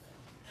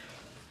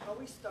 How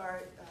we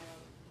start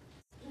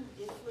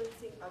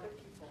influencing other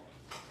people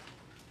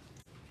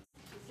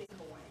to think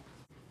Hawaiian.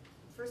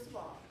 First of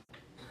all, I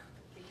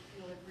think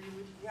you'll agree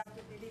with we have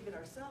to believe in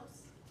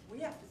ourselves. We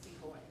have to think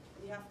Hawaiian.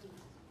 We have to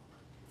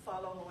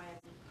follow Hawaiian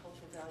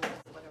cultural values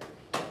or whatever we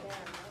can.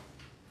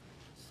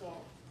 So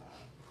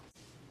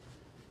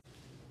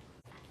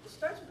it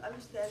starts with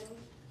understanding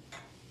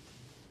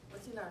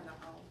what's in our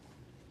na'au,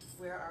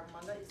 where our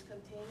mana is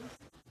contained.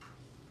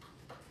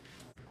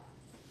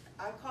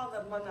 I call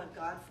the mana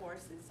God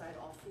force inside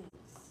all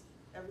things.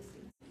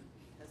 Everything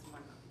has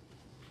mana.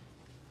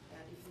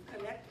 And if you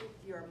connect with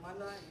your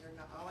mana and your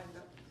na'au and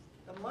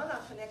the The mana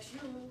connects you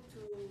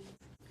to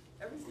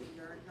everything,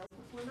 your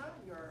kupuna,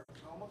 your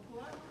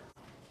aumakua, your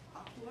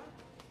akua.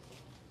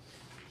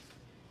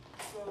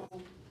 So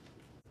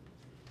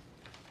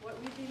what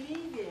we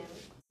believe in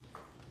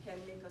can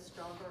make us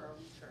stronger or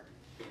weaker.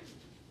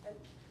 And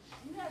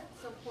you had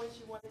some points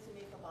you wanted to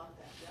make about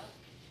that, yeah?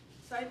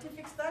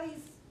 Scientific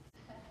studies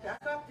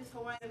back up this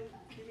Hawaiian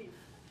belief.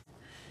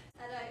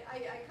 And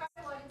I kind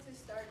of wanted to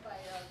start by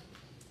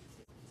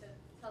to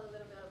tell a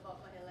little bit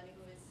about Mahealani,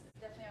 who is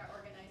definitely our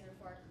organizer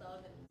for our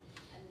club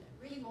and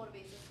really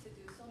motivates us to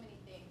do so many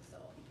things. So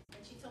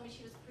when she told me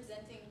she was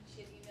presenting,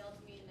 she had emailed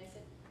me, and I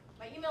said,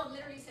 my email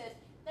literally said,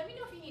 let me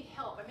know if you need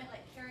help. I meant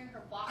like carrying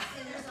her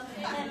boxes or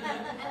something.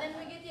 And then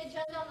we get the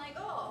agenda, I'm like,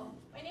 oh,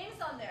 my name's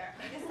on there.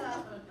 I guess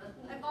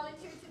I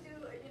volunteered to do,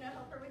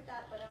 help her with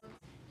that. But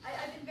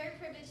I've been very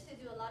privileged to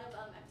do a lot of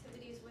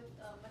activities with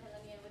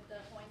Mahealani and with the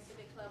Hawaiian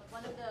Civic Club.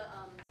 One of the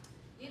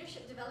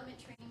leadership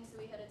development trainings that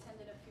we had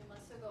attended a few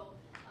months ago,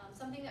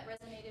 something that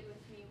resonated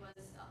with me was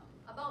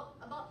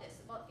about this,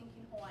 about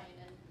thinking Hawaiian.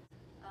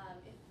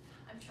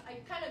 And I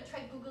kind of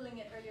tried Googling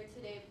it earlier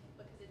today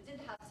because it did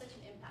have such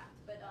an impact.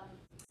 But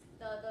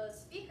the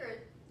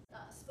speaker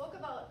spoke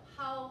about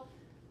how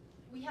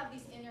we have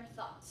these inner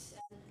thoughts.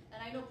 And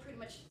I know pretty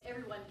much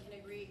everyone can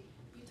agree,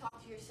 you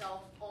talk to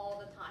yourself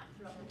all the time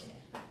throughout the day.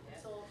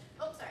 So,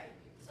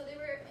 So they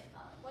were,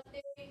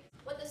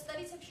 what the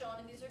studies have shown,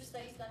 and these are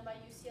studies done by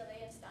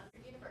UCLA and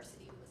Stanford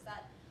University, was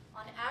that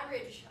on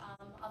average,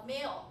 a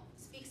male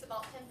speaks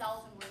about 10,000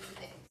 words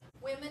a day.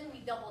 Women, we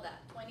double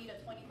that, 20 to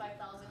 25,000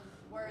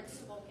 words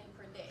spoken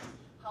per day.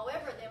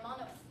 However, the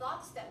amount of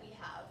thoughts that we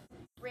have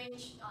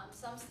range,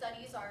 some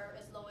studies are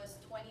as low as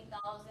 20,000,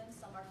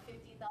 some are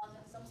 50,000,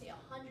 some say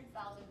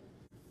 100,000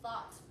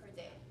 thoughts per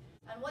day.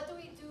 And what do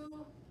we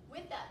do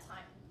with that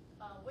time,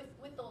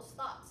 with those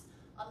thoughts?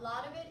 A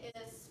lot of it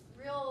is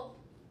real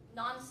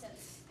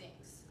nonsense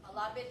things. A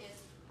lot of it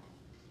is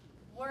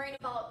worrying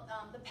about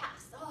the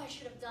past. Oh, I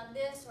should have done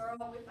this, or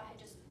oh, if I had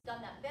just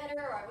done that better,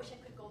 or I wish I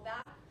could go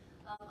back.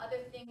 Other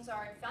things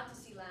are in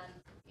fantasy land.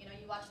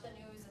 You watch the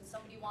news and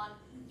somebody won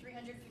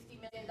 $350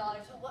 million.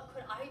 So what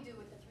could I do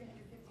with the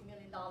 $350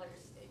 million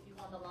if you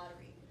won the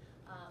lottery?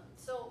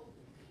 So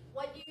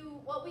what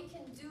we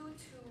can do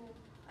to,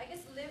 I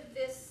guess, live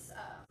this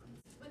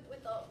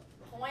with the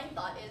Hawaiian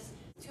thought is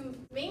to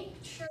make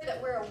sure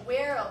that we're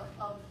aware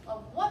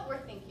of what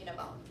we're thinking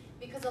about.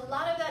 Because a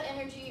lot of that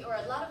energy, or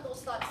a lot of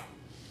those thoughts,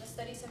 the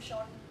studies have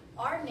shown,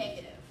 are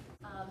negative.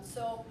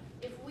 So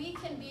if we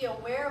can be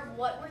aware of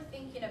what we're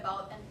thinking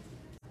about and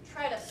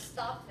try to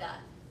stop that,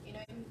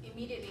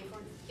 immediately, if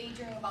we're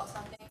daydreaming about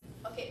something,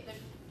 okay,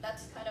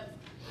 that's kind of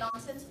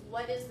nonsense.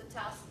 What is the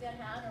task at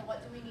hand, or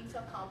what do we need to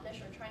accomplish,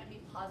 or trying to be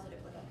positive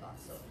with our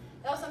thoughts. So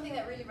that was something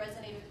that really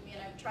resonated with me,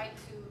 and I've tried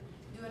to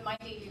do in my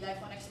daily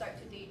life when I start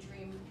to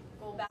daydream,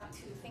 go back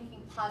to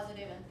thinking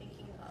positive and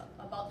thinking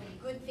about the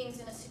good things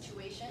in a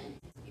situation,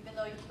 even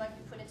though you might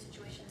be put in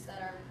situations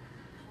that are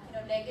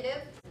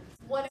negative.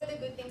 What are the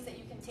good things that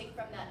you can take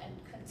from that and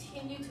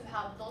continue to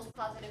have those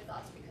positive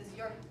thoughts, because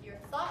your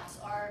thoughts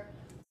are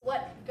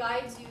what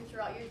guides you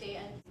throughout your day,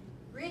 and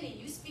really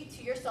you speak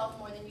to yourself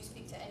more than you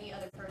speak to any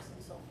other person.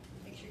 So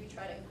make sure you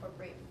try to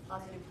incorporate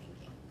positive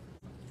thinking.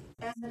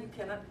 And you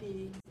cannot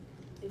be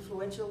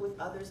influential with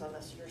others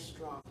unless you're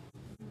strong.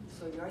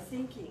 So your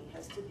thinking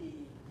has to be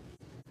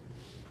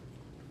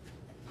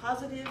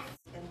positive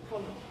and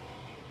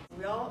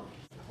pono.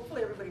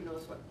 Hopefully everybody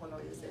knows what pono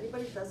is.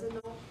 Anybody doesn't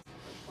know what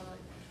pono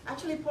is?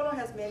 Actually, pono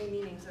has many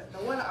meanings. The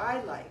one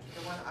I like,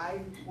 the one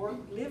I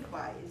live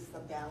by, is the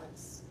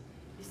balance.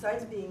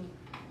 Besides being,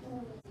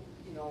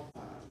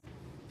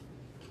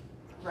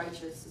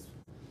 righteous,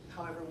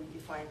 however we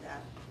define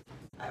that,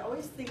 I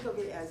always think of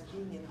it as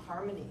being in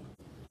harmony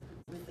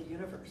with the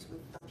universe,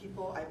 with the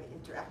people I'm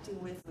interacting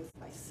with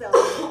myself,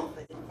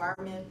 with the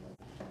environment.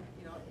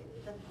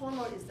 That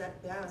pono is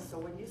that balance. So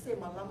when you say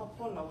malama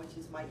pono, which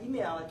is my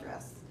email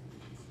address,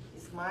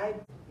 is my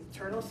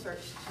eternal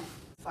search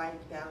to find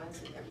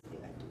balance in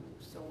everything I do.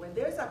 So when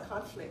there's a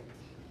conflict,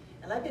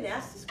 and I've been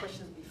asked these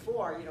questions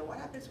before, what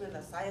happens when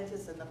the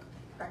scientists and the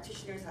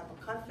practitioners have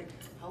a conflict?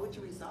 How would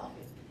you resolve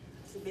it?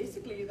 So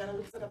basically, you got to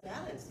look for the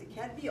balance. It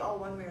can't be all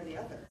one way or the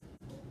other.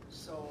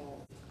 So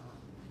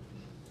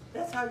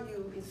that's how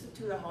you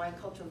institute a Hawaiian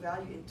cultural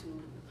value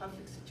into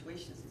conflict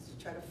situations, is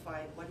to try to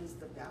find what is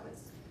the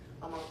balance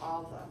among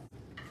all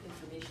the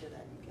information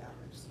that you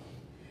gather. So,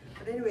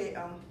 but anyway,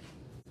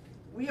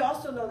 we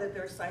also know that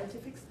there are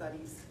scientific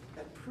studies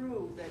that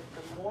prove that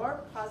the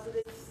more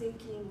positive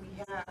thinking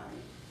we have,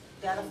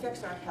 that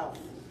affects our health.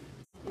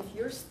 If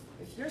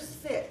you're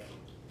sick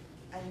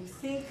and you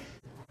think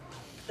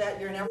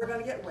that you're never going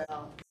to get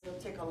well, it'll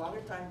take a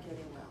longer time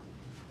getting well.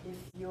 If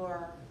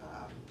you're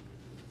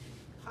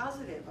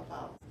positive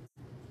about,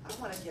 I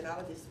want to get out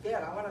of this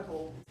bed, I want to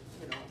go,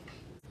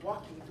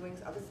 walking, doing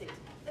other things,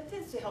 that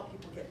tends to help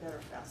people get better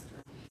faster.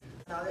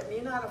 Now that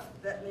may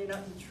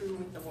not be true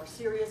with the more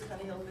serious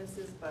kind of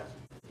illnesses, but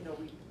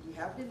we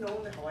have been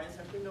known, the Hawaiians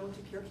have been known to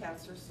cure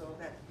cancer, so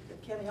that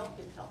it can help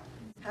it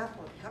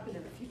happen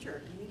in the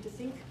future. You need to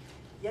think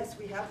yes,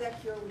 we have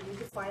that cure. We need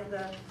to find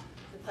the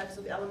types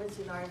of elements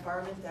in our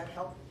environment that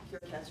help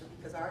cure cancer,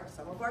 because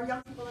some of our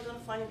young people are going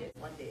to find it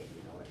one day,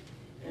 you know,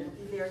 and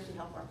it'll be there to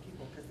help our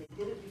people because they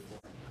did it before.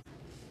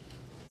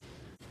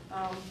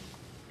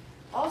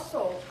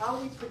 Also, how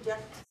we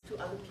project to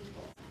other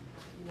people.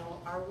 You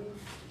know,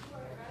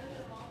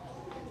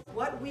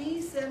 what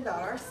we send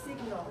out, our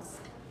signals,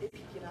 they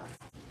pick it up.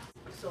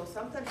 So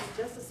sometimes it's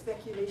just a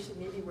speculation,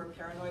 maybe we're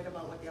paranoid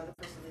about what the other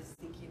person is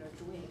thinking or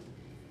doing.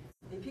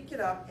 They pick it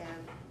up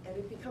and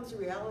it becomes a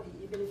reality,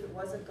 even if it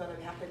wasn't going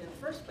to happen in the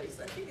first place.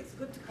 I think it's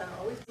good to kind of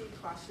always be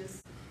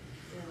cautious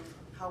in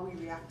how we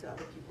react to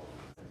other people.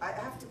 I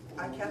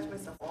catch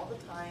myself all the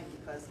time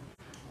because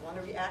I want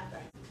to react.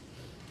 I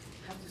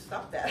have to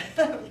stop that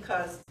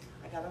because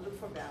I got to look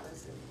for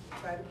balance and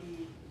try to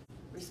be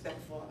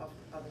respectful of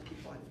other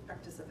people and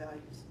practice the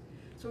values.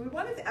 So we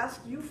wanted to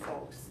ask you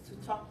folks to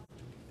talk,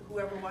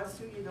 whoever wants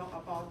to, you know,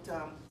 about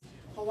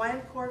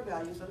Hawaiian core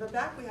values. On the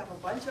back we have a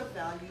bunch of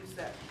values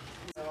that,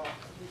 you know,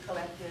 we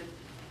collected,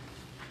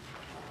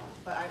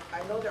 but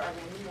I know there are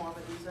many more,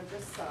 but these are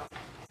just some.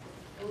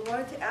 And we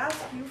wanted to ask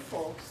you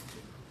folks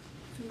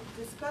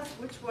to discuss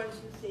which ones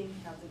you think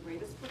have the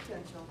greatest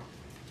potential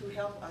to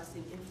help us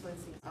in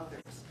influencing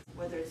others,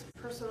 whether it's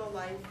personal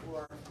life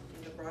or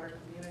in the broader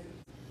community.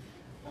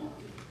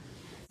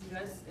 You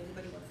guys,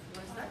 anybody want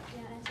to start?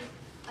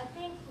 Yeah, I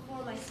think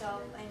for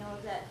myself, I know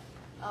that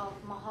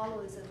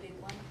mahalo is a big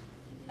one.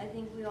 I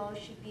think we all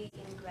should be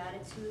in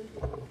gratitude,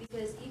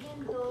 because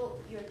even though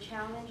you're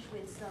challenged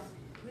with some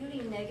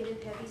really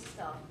negative, heavy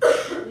stuff,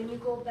 when you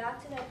go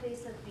back to that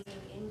place of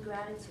being in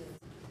gratitude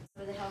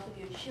for the health of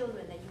your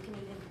children, that you can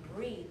even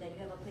breathe, that you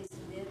have a place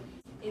to live,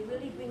 it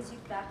really brings you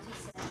back to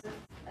center,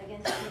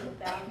 against being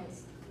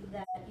balanced,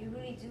 that you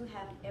really do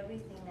have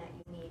everything that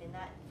you need. And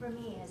that, for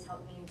me, has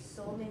helped me in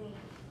so many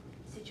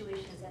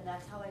situations, and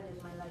that's how I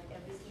live my life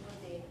every single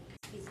day,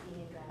 is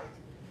being in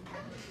gratitude.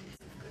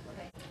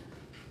 Okay.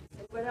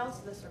 What else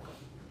in the circle?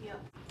 Yeah.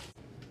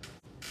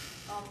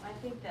 I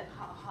think that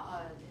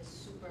ha'a is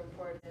super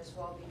important as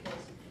well,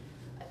 because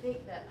I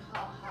think that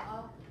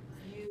ha'a,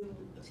 you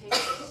take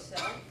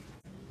yourself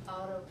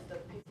out of the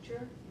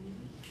picture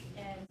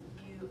and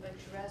you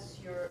address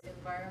your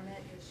environment,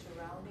 your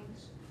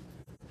surroundings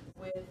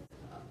with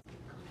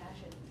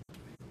compassion,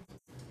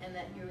 and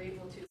that you're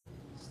able to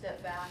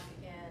step back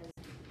and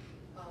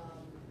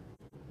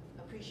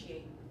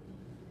appreciate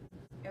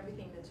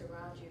everything that's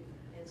around you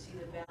and see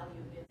the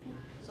value in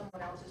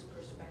someone else's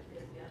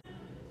perspective. Yeah?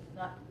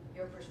 Not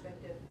your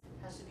perspective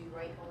has to be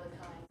right all the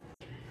time.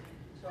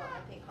 So I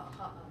think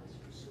ha'a is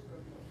super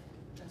important.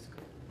 That's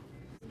good.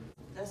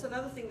 That's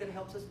another thing that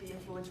helps us be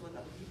influential with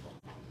other people.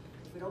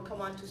 If we don't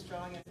come on too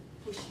strong and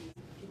pushy,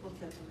 people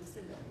tend to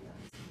listen very well.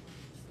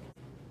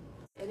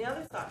 Any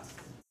other thoughts?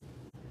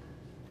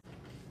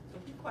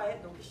 Don't be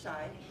quiet, don't be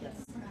shy.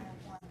 Yes. I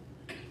have one.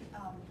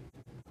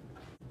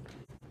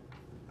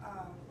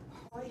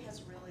 Hawaii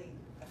has really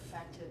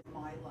affected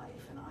my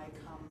life, and I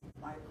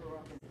grew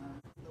up in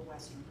the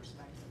Western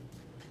perspective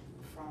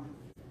from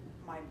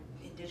my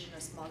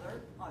indigenous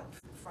mother,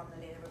 from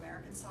the Native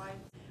American side.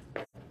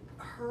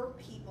 Her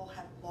people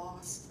have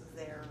lost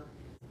their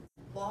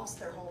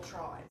whole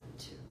tribe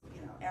to,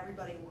 you know,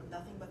 everybody,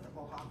 nothing but the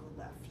Oahu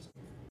left.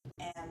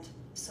 And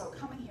so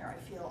coming here, I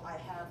feel I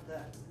have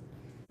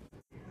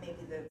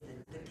maybe the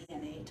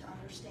DNA to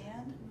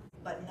understand,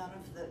 but none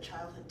of the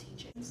childhood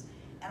teachings.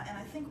 And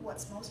I think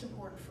what's most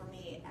important for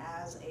me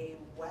as a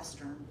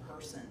Western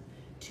person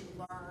to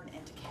learn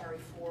and to carry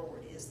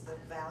forward is the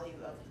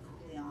value of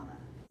the kuleana.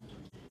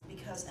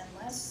 Because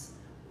unless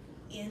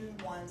in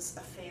one's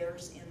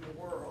affairs in the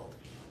world,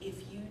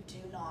 if you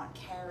do not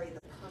carry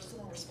the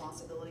personal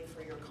responsibility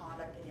for your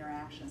conduct and your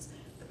actions,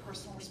 the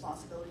personal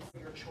responsibility for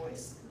your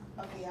choice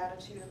of the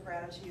attitude of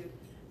gratitude,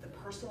 the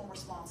personal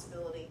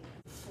responsibility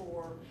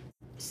for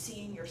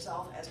seeing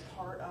yourself as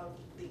part of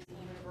the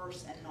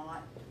universe and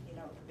not, you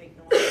know, the big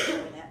noise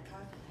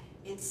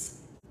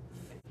it's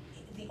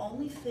the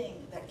only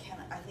thing that can,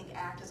 I think,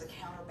 act as a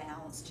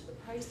counterbalance to the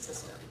price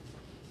system.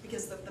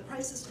 Because the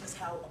price system is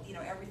how, you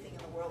know, everything in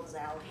the world is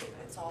allocated.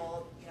 It's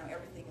all, you know,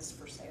 everything is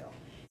for sale.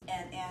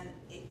 And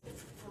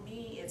for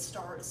me, it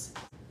starts,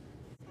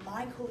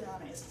 my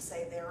kuleana is to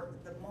say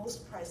the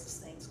most priceless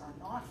things are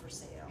not for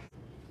sale,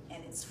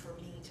 and it's for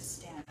me to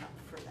stand up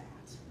for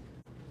that.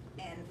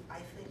 And I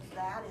think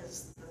that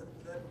is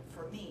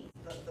for me,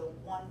 the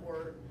one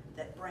word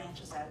that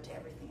branches out to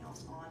everything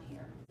else on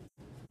here.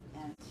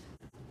 And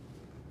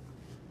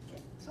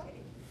okay, so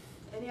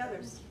any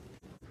others?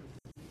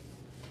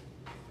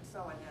 So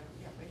I have,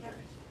 yeah, right here.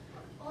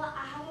 Well,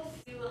 I have a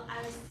few.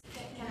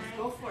 Can I?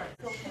 Go for it.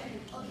 Go for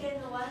it. Okay,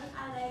 the one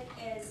I like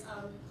is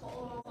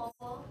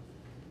ho'omapopo,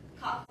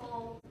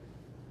 kako,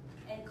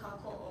 and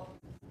kako'o.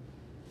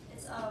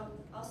 It's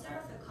I'll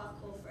start off with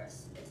kako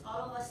first. It's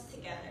all of us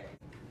together,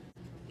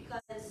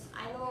 because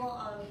I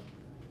know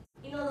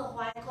you know, the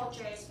Hawaiian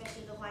culture,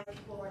 especially the Hawaiian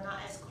people, we're not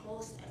as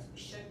close as we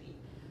should be.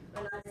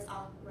 We're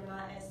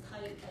not as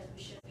tight as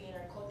we should be in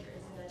our culture,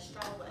 isn't as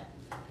strong. But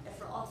if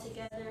we're all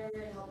together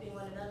and helping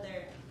one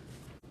another,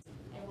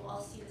 and we'll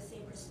all see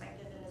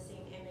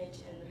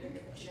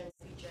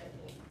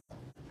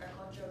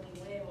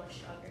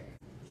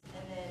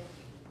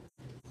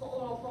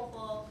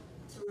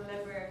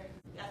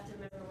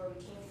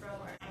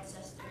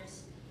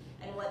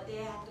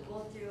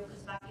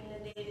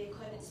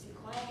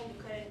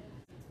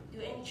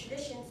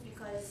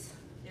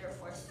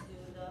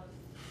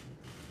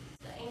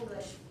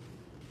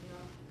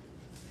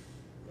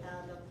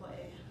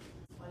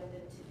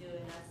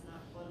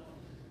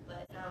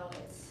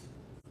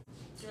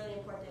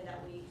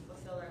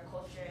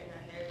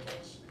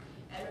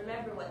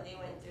what they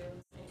went through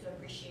and to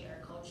appreciate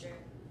our culture.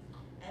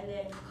 And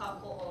then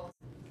kako'o.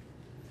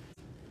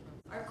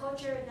 Our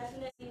culture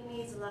definitely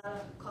needs a lot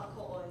of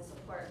kako'o and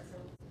support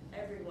from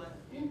everyone.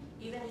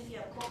 Even if you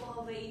have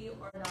ko'o Hawai'i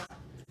or not,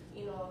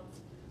 you know,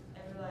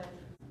 everyone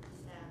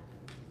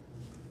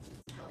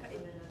help one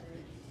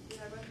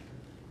another.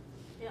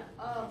 Yeah,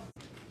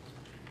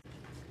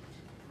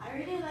 I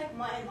really like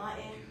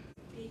Ma'e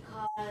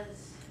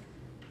because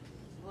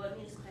well, it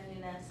means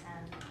cleanliness,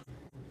 and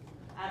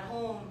at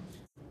home,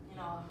 you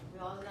know, we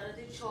always gotta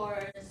do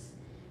chores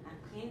and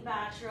clean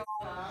bathroom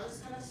and all this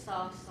kind of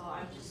stuff. So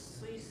I'm just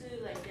so used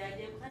to like the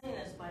idea of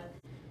cleanliness. But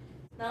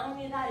not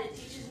only that, it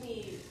teaches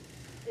me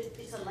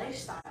it's a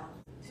lifestyle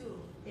too.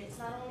 It's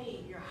not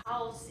only your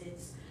house,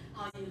 it's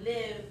how you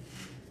live,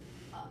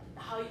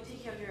 how you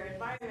take care of your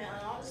environment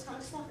and all this kind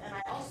of stuff. And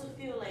I also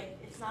feel like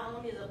it's not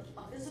only a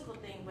physical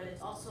thing, but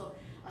it's also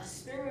a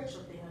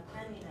spiritual thing, a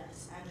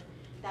cleanliness. And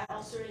that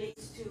also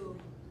relates to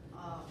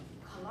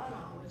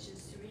kalana, which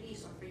is to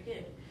release or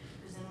forgive.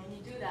 Because then when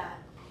you do that,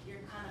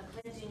 you're kind of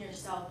cleansing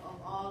yourself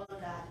of all of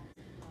that,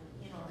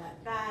 you know,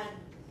 that bad,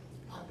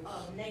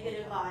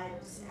 negative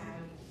vibes.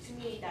 And to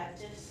me, that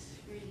just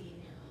really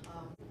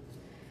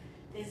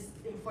is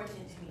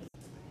important to me.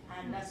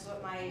 And that's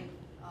what my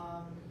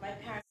my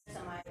parents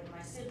and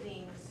my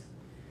siblings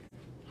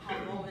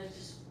have always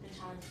just been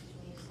challenging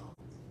to me. So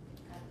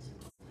that's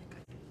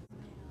important.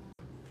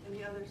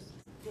 Any others?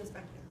 Yes,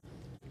 back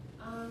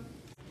there.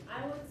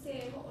 I would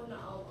say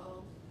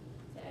ho'ona'au'au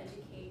to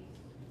educate,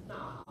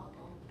 not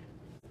alcohol,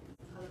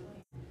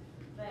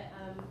 but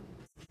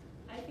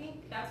I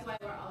think that's why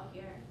we're all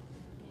here,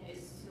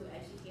 is to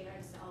educate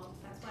ourselves.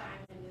 That's why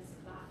I'm in this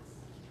class,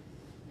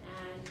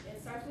 and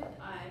it starts with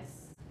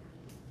us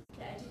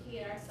to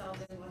educate ourselves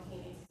in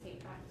Wahine to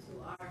take back to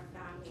our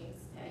families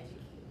to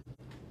educate,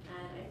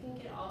 and I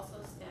think it also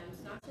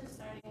stems not just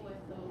starting with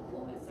the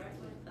mukua, it starts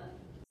with the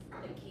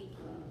keiki.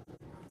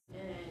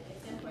 And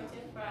it's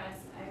important for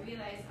us. I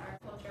realize our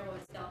culture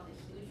was dealt a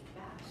huge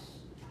bash.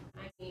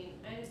 I mean,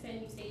 I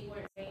understand you say you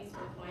weren't raised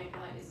with Hawaiian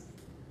values.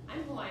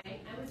 I'm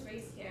Hawaiian. I was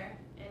raised here,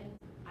 and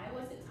I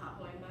wasn't taught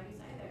Hawaiian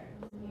values either.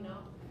 You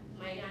know,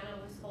 my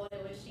nana was told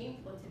it was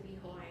shameful to be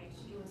Hawaiian.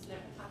 She was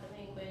never taught the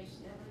language,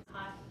 never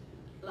taught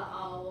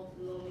la'au,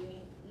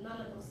 lomi, none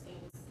of those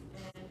things.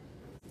 And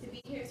to be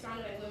here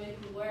surrounded by women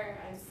who were,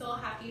 I'm so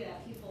happy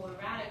that people were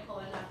radical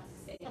enough to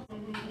say,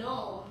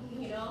 no,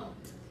 you know.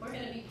 We're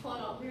going to be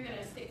pono, we're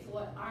going to stick to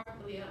what our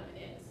kuleana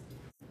is.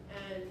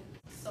 And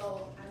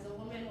so, as a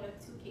woman with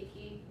two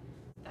keiki,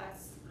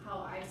 that's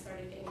how I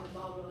started getting the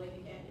ball rolling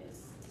again,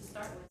 is to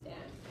start with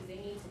them, because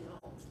they need to know.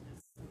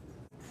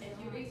 And if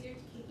you raise your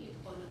keiki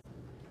pono,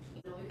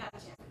 you know, we got a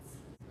chance.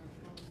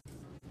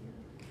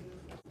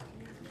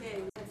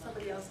 Okay, and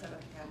somebody else have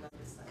a hand on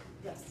this side.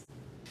 Yes.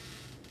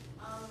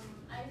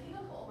 I think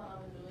of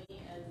O'Manawanui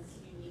as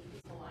uniquely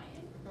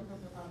Hawaiian.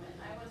 And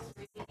I was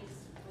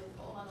raised with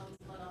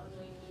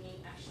O'Manawanui meaning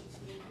actually to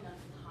make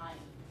enough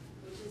time,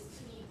 which is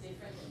to me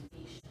different than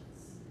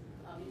patience.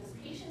 Because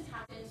patience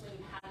happens when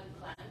you haven't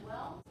planned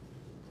well,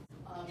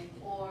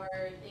 or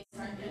things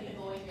aren't really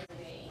going your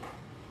way.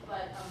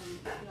 But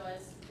you know,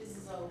 as this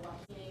is a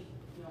Wahine,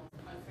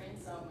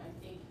 conference, I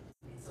think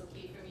it's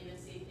okay for me to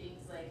say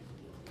things like,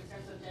 in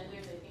terms of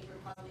genders, I think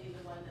we're probably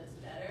the one that's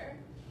better.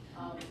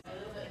 A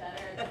little bit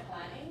better at the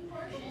planning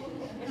portion,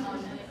 and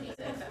I think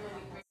that's where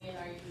we bring in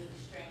our unique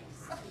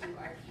strengths to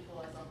our people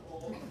as a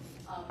whole.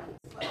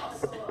 But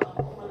also,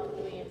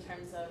 in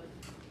terms of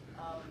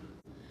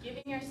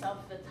giving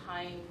yourself the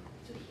time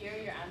to hear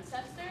your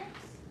ancestors,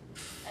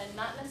 and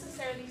not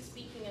necessarily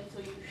speaking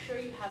until you're sure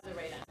you have the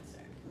right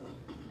answer.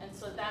 And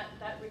so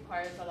that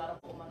requires a lot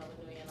of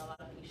omanawinui and a lot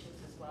of patience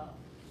as well.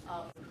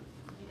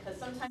 Because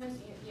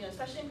sometimes,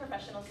 especially in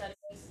professional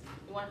settings,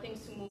 we want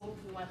things to move,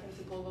 we want things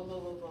to go.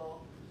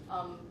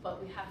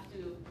 But we have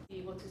to be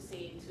able to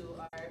say to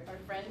our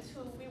friends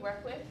who we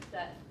work with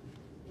that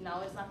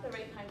now is not the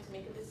right time to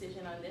make a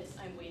decision on this.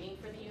 I'm waiting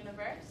for the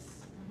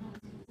universe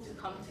to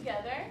come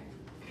together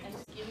and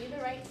to give me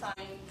the right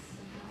signs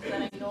so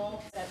that I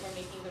know that we're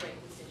making the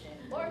right decision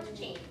or to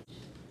change.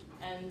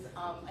 And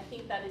I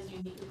think that is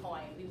uniquely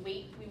Hawaiian.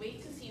 We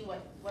wait to see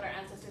what our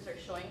ancestors are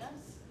showing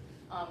us,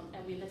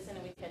 and we listen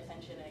and we pay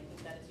attention, and I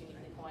think that is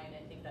uniquely Hawaiian.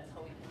 I think that's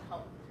how we can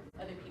help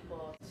other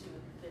people to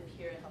live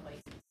here in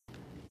Hawaii.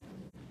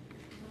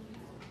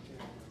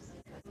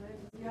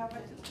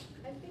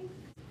 I think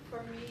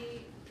for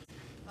me,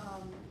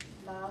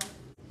 love,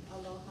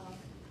 aloha,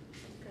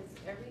 because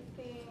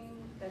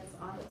everything that's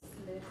on this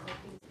list, I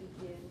think,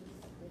 begins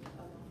with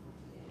aloha.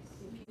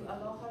 If you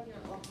aloha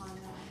your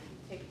ohana, you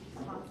take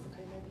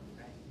responsibility.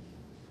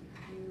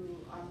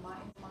 You are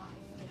ma'e,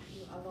 if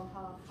you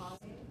aloha hale,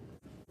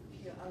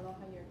 if you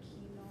aloha your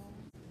kino,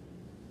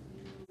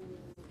 you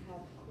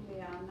have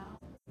kuleana,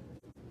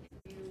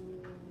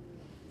 you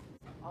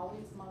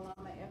always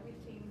malama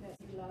everything that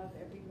you love,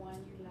 everyone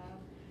you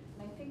love.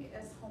 And I think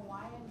as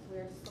Hawaiians,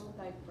 we're so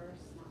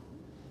diverse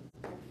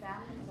now. Our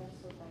families are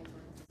so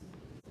diverse.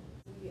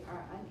 We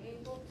are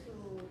unable to,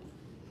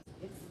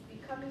 it's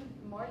becoming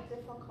more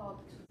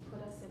difficult to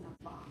put us in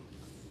a box.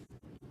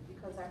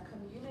 because our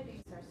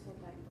communities are so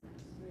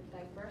diverse. We're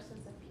diverse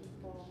as a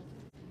people.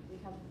 We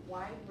have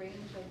wide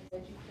range of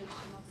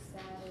educational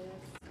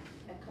status,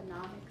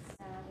 economic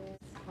status,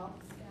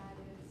 health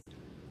status.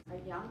 Our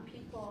young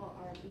people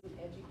are being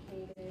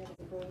educated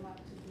and growing up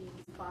to be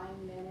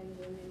fine men and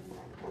women in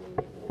our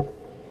community.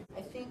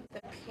 I think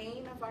the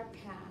pain of our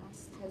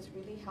past has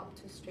really helped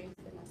to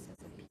strengthen us as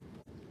a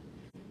people.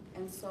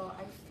 And so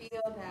I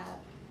feel that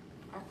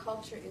our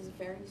culture is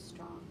very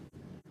strong.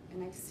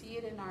 And I see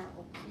it in our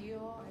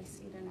opio, I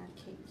see it in our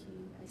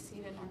keiki, I see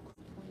it in our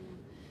kupuna,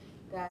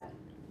 that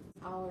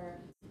our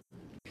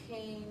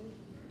pain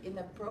in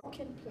the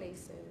broken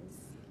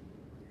places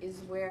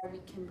is where we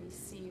can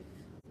receive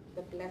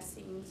the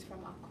blessings from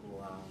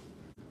Akua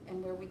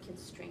and where we can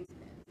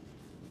strengthen.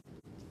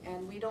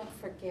 And we don't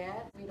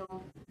forget, we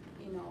don't,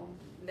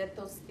 let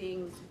those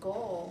things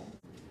go,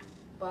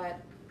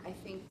 but I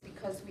think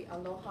because we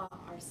aloha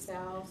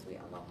ourselves, we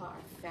aloha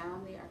our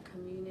family, our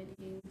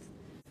communities,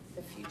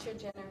 the future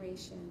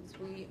generations,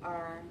 we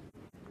are,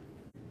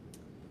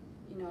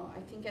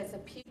 I think as a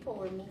people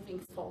we're moving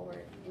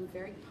forward in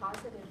very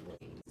positive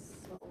ways.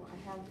 So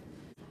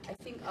I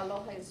think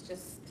aloha is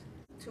just,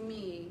 to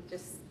me,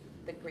 just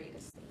the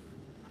greatest thing.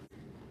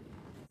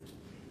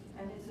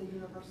 And it's a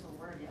universal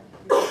word, yeah.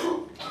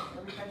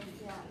 Every country,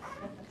 yeah.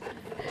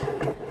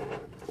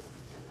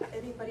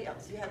 Anybody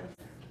else? You have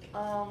I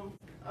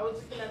was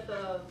looking at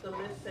the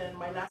list, and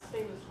my last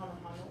name is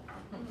Hanahano.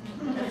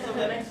 And so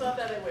then I saw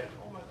that, I went,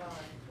 oh my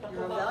God.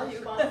 You're a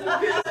value. I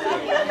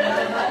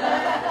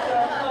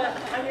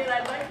mean, I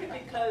like it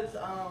because,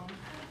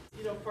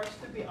 for us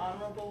to be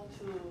honorable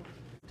to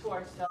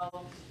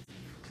ourselves,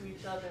 to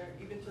each other,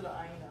 even to the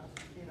aina,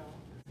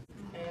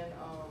 And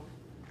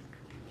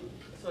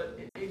so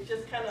it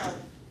just kind of,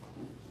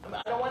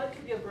 I don't want it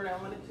to be a burden. I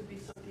want it to be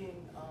something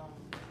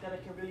that I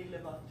can really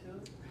live up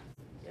to.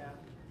 Yeah.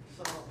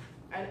 So,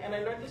 and I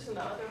learned this in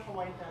the other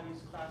Hawaiian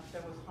values class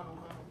that was Hanu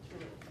Hanu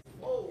too.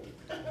 Whoa.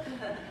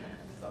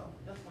 So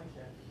that's my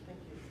share. Thank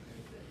you.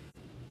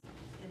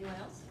 Anyone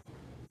else?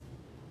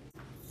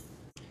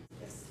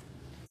 Yes.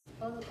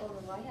 Olu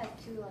Olu, I have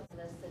two on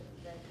the list that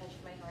touched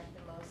my heart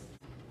the most.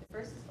 The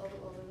first is Olu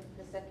Olu,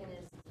 the second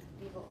is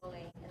Vivo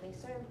Ole, and they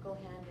sort of go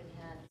hand in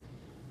hand.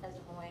 As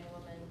a Hawaiian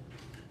woman,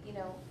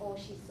 oh,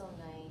 she's so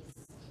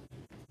nice.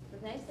 The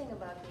nice thing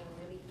about being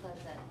really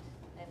pleasant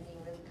and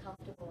being really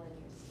comfortable in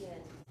your skin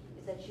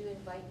is that you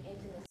invite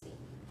intimacy.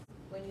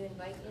 When you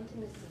invite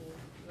intimacy,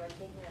 you are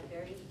taking a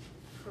very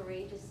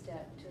courageous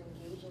step to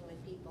engaging with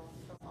people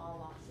from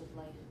all walks of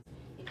life.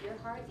 If your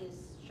heart is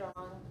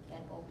strong and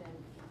open,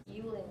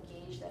 you will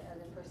engage that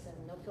other person.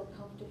 They'll feel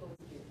comfortable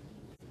with you.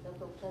 They'll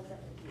feel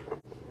pleasant with you.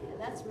 And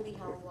that's really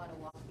how we want to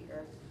walk the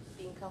earth.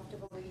 Being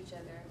comfortable with each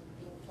other,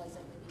 being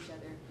pleasant with each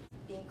other,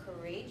 being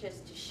courageous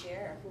to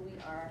share who we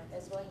are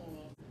as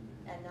Wahine,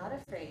 and not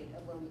afraid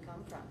of where we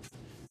come from.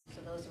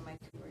 So those are my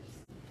two words.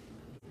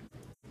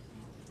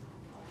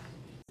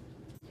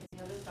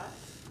 Any other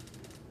thoughts?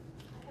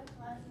 I have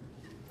one.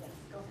 Yes,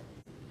 go ahead.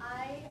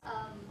 I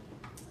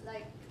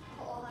like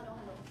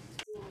ho'ohanohano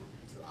to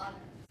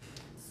honor.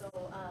 So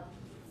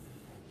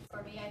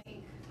for me, I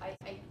think I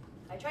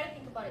try to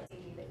think about it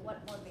daily, like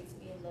what motivates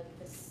me in the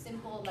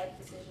simple life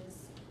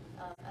decisions,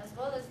 as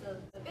well as the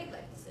big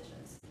life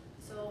decisions.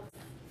 So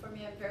for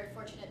me, I'm very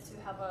fortunate to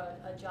have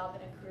a job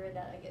and a career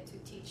that I get to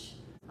teach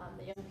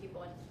the young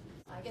people. And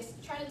I guess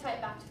trying to tie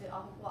it back to the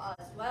ahupua'a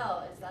as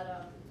well is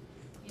that,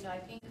 I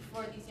think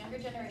for these younger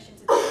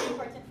generations, it's very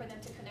important for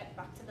them to connect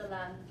back to the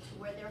land, to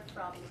where they're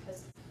from,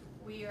 because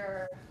we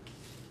are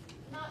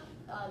not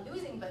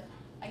losing, but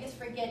I guess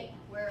forgetting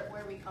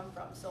where we come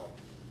from. So,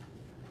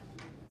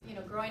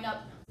 growing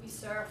up, we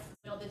surf,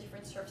 the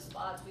different surf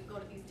spots, we go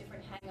to these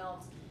different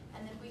hangouts,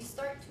 and then we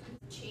start to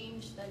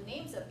change the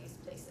names of these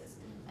places.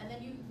 And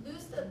then you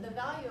lose the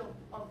value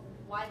of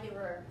why they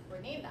were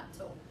named that.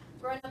 So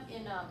growing up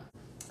in the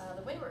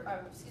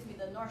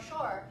North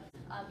Shore,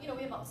 we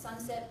have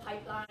Sunset,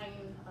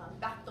 Pipeline,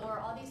 Backdoor,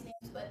 all these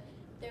names, but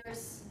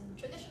there's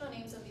traditional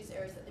names of these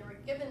areas that they were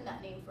given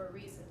that name for a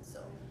reason.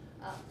 So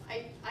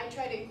I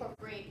try to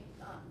incorporate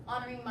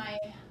honoring my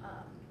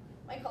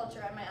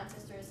culture and my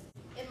ancestors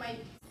in my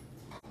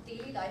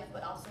daily life,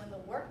 but also in the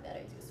work that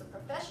I do. So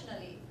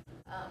professionally,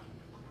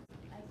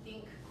 I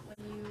think when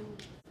you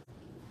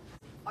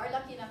are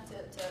lucky enough to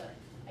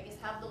I guess,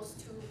 have those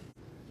two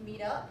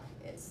meet up,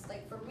 it's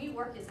like, for me,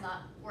 work is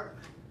not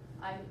work.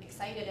 I'm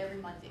excited every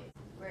Monday,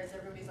 whereas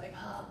everybody's like,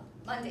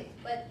 Monday.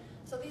 But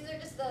so these are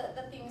just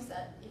the things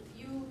that if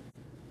you,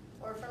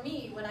 or for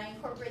me, when I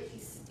incorporate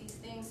these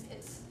things,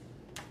 things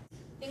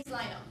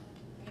line up.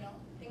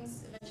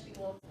 Things eventually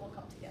will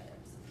come together.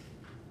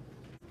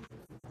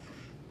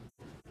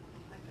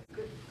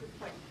 Good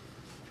point.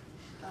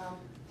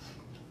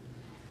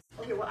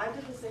 Okay, well, I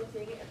did the same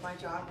thing at my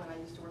job when I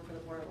used to work for the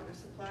Board of Water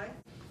Supply.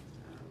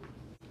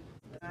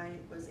 When I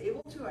was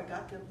able to, I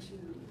got them to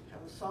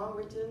have a song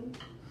written,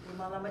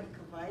 Malama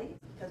Ikawai,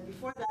 because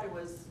before that it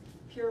was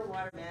Pure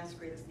Water, Man's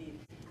Greatest Need.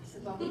 I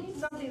said, well, we need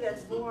something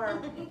that's more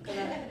going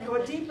to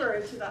go deeper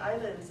into the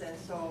islands, and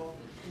so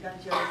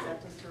got Jerry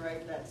Santos to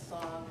write that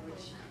song,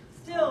 which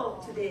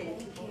still today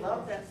people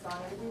love that song.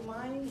 It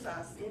reminds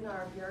us in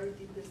our very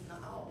deepest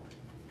now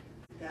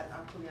that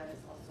our kuleana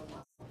is also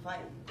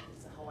Mahealani.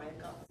 It's a Hawaiian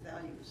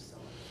values. So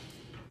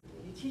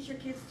when you teach your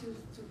kids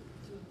to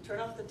turn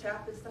off the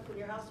tap and stuff in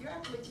your house, you're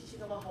actually teaching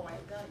them a Hawaiian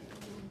value.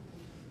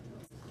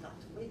 Not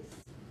to waste.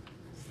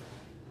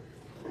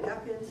 It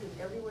happens in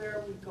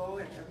everywhere we go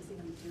and everything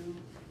we do.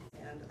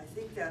 And I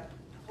think that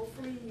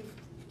hopefully you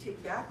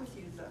take back with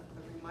you the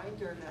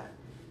reminder that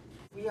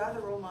we are the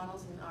role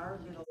models in our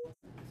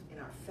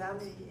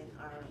family, in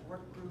our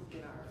work group,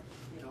 in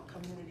our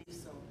community.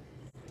 So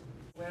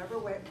whatever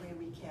way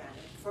we can.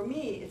 For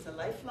me, it's a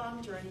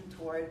lifelong journey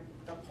toward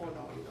the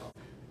pono,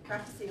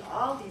 practicing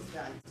all these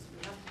values.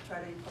 We have to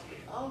try to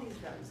incorporate all these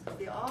values.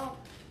 They all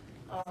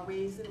are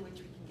ways in which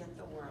we can get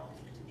the world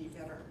to be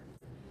better.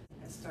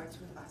 And it starts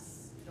with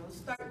us. Don't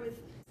start with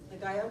the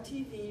guy on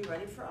TV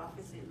running for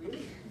office.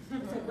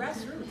 It's a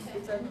grassroots.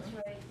 It's a,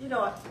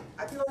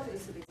 I belong to the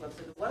civic clubs,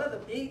 and one of the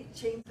big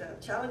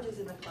challenges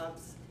in the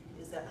clubs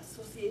is that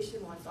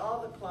association wants all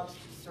the clubs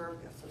to serve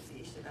the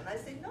association. And I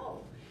say,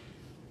 no,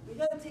 we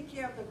got to take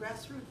care of the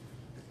grassroots.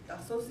 The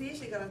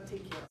association got to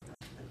take care of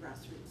the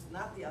grassroots,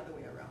 not the other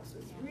way around. So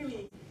it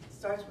really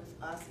starts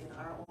with us in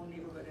our own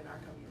neighborhood, in our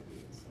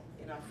community, so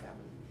in our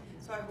family.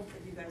 So I hope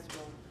that you guys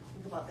will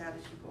think about that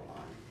as you go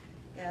on.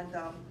 And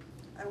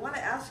I want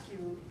to ask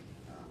you,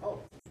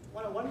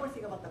 one more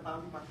thing about the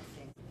boundary marker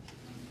thing.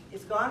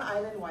 It's gone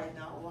island-wide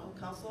now. Oahu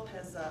Council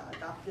has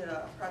adopted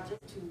a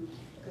project to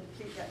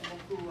complete that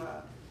moku,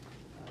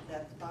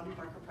 that boundary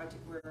marker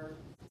project. We're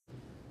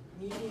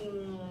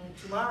meeting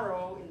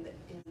tomorrow in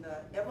the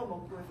Eva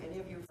moku. If any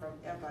of you are from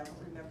Eva, I don't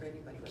remember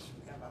anybody was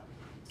from Eva.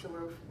 So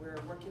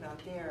we're working on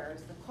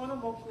theirs. The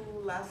Kono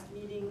moku last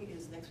meeting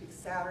is next week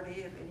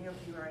Saturday. If any of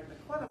you are in the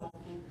Kono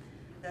moku,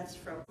 that's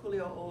from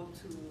Kuleo'o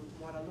to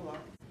Moanalua.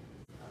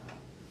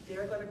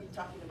 They're going to be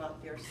talking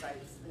about their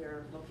sites,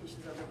 their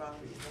locations of their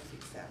boundaries next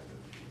week Saturday.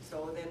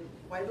 So then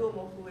Wailu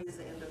Moku is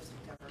the end of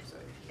September. So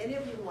if any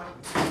of you want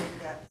to participate in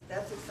that,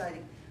 that's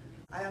exciting.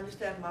 I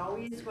understand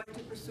Maui is going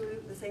to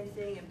pursue the same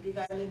thing, and Big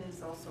Island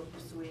is also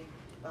pursuing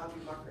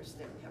boundary markers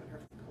there. We haven't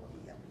heard from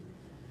Kauai yet.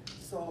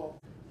 So,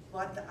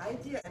 but the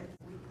idea, and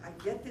I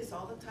get this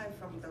all the time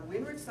from the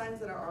windward signs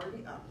that are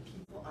already up,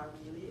 people are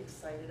really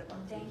excited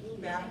about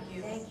taking back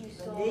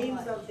the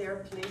names of their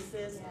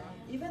places. Yeah.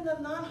 Even the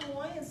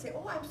non-Hawaiians say,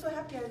 oh, I'm so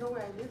happy I know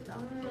where I live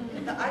now.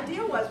 The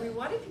idea was we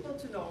wanted people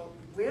to know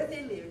where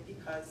they live,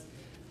 because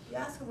you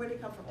ask them where they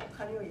come from. Oh,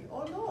 Kanioi.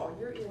 Oh, no,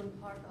 you're in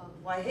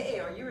Waihe,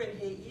 or you're in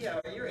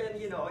Heia, or you're in,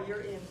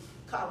 you're in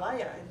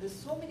Ka'alaya. And there's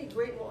so many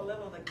great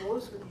level that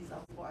goes with these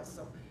apuas.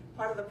 So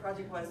part of the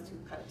project was to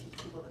kind of teach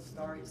people the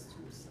stories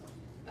too. So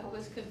I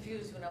was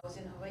confused when I was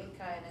in Hawai'i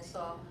and I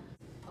saw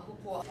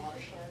Ahupua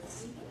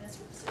marshes.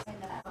 And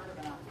I heard of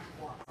an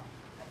Apiki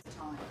at the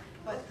time.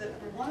 But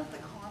one of the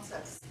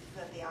concepts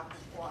that the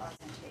Apiki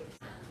can take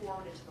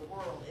forward into the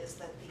world is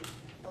that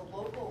the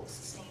local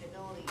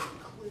sustainability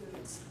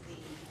includes the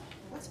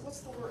what's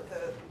the word,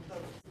 the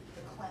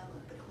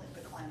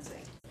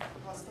cleansing.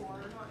 What's the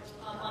word?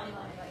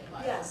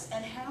 Yes,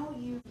 and how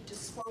you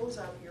dispose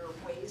of your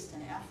waste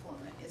and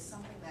effluent is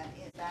something that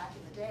back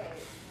in the day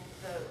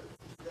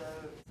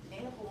the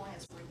Native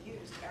Hawaiians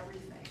reused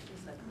everything,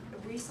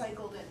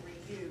 recycled and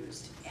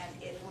reused,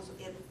 and it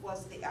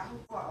was the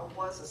Ahupua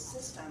was a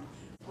system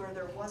where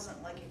there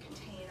wasn't like a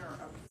container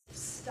of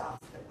stuff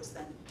that was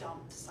then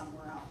dumped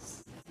somewhere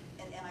else.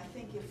 And I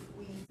think if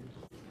we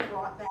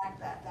brought back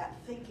that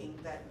thinking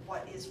that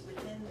what is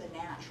within the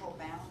natural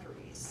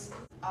boundaries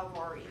of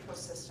our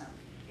ecosystem,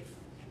 if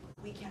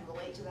we can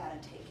relate to that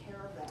and take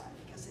care of that,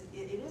 because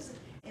it is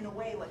in a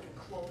way like a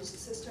closed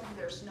system.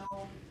 There's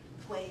no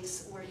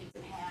place where you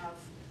can have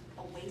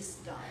a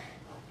waste dump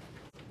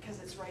because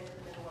it's right in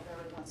the middle of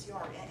everyone's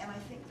yard. And I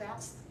think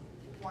that's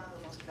one of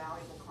the most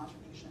valuable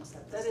contributions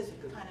that is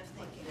kind of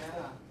thinking.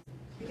 Yeah.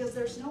 Because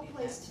there's no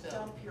place to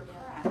dump your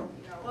crap.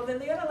 Well, then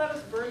they gotta let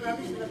us burn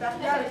rubbish in the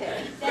backyard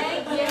again.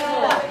 Thank you.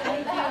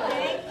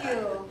 Thank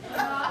you. We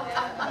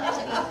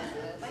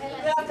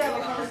have to have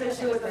a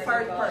conversation with the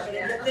fire department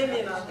and get them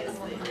in on this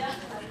thing.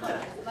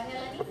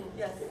 Mahealani?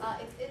 Yes.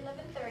 It's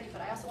 11:30,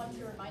 but I also wanted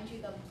to remind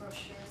you the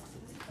brochures.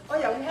 Oh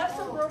yeah, we have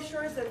some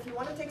brochures that if you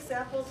want to take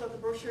samples of the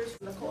brochures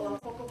from the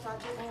Ko'olapoko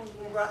project,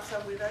 we brought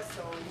some with us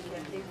so you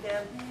can take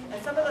them.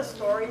 And some of the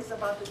stories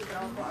about the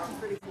different are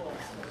pretty cool.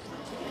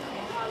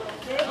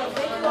 Okay, well,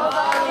 thank you all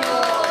for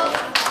coming.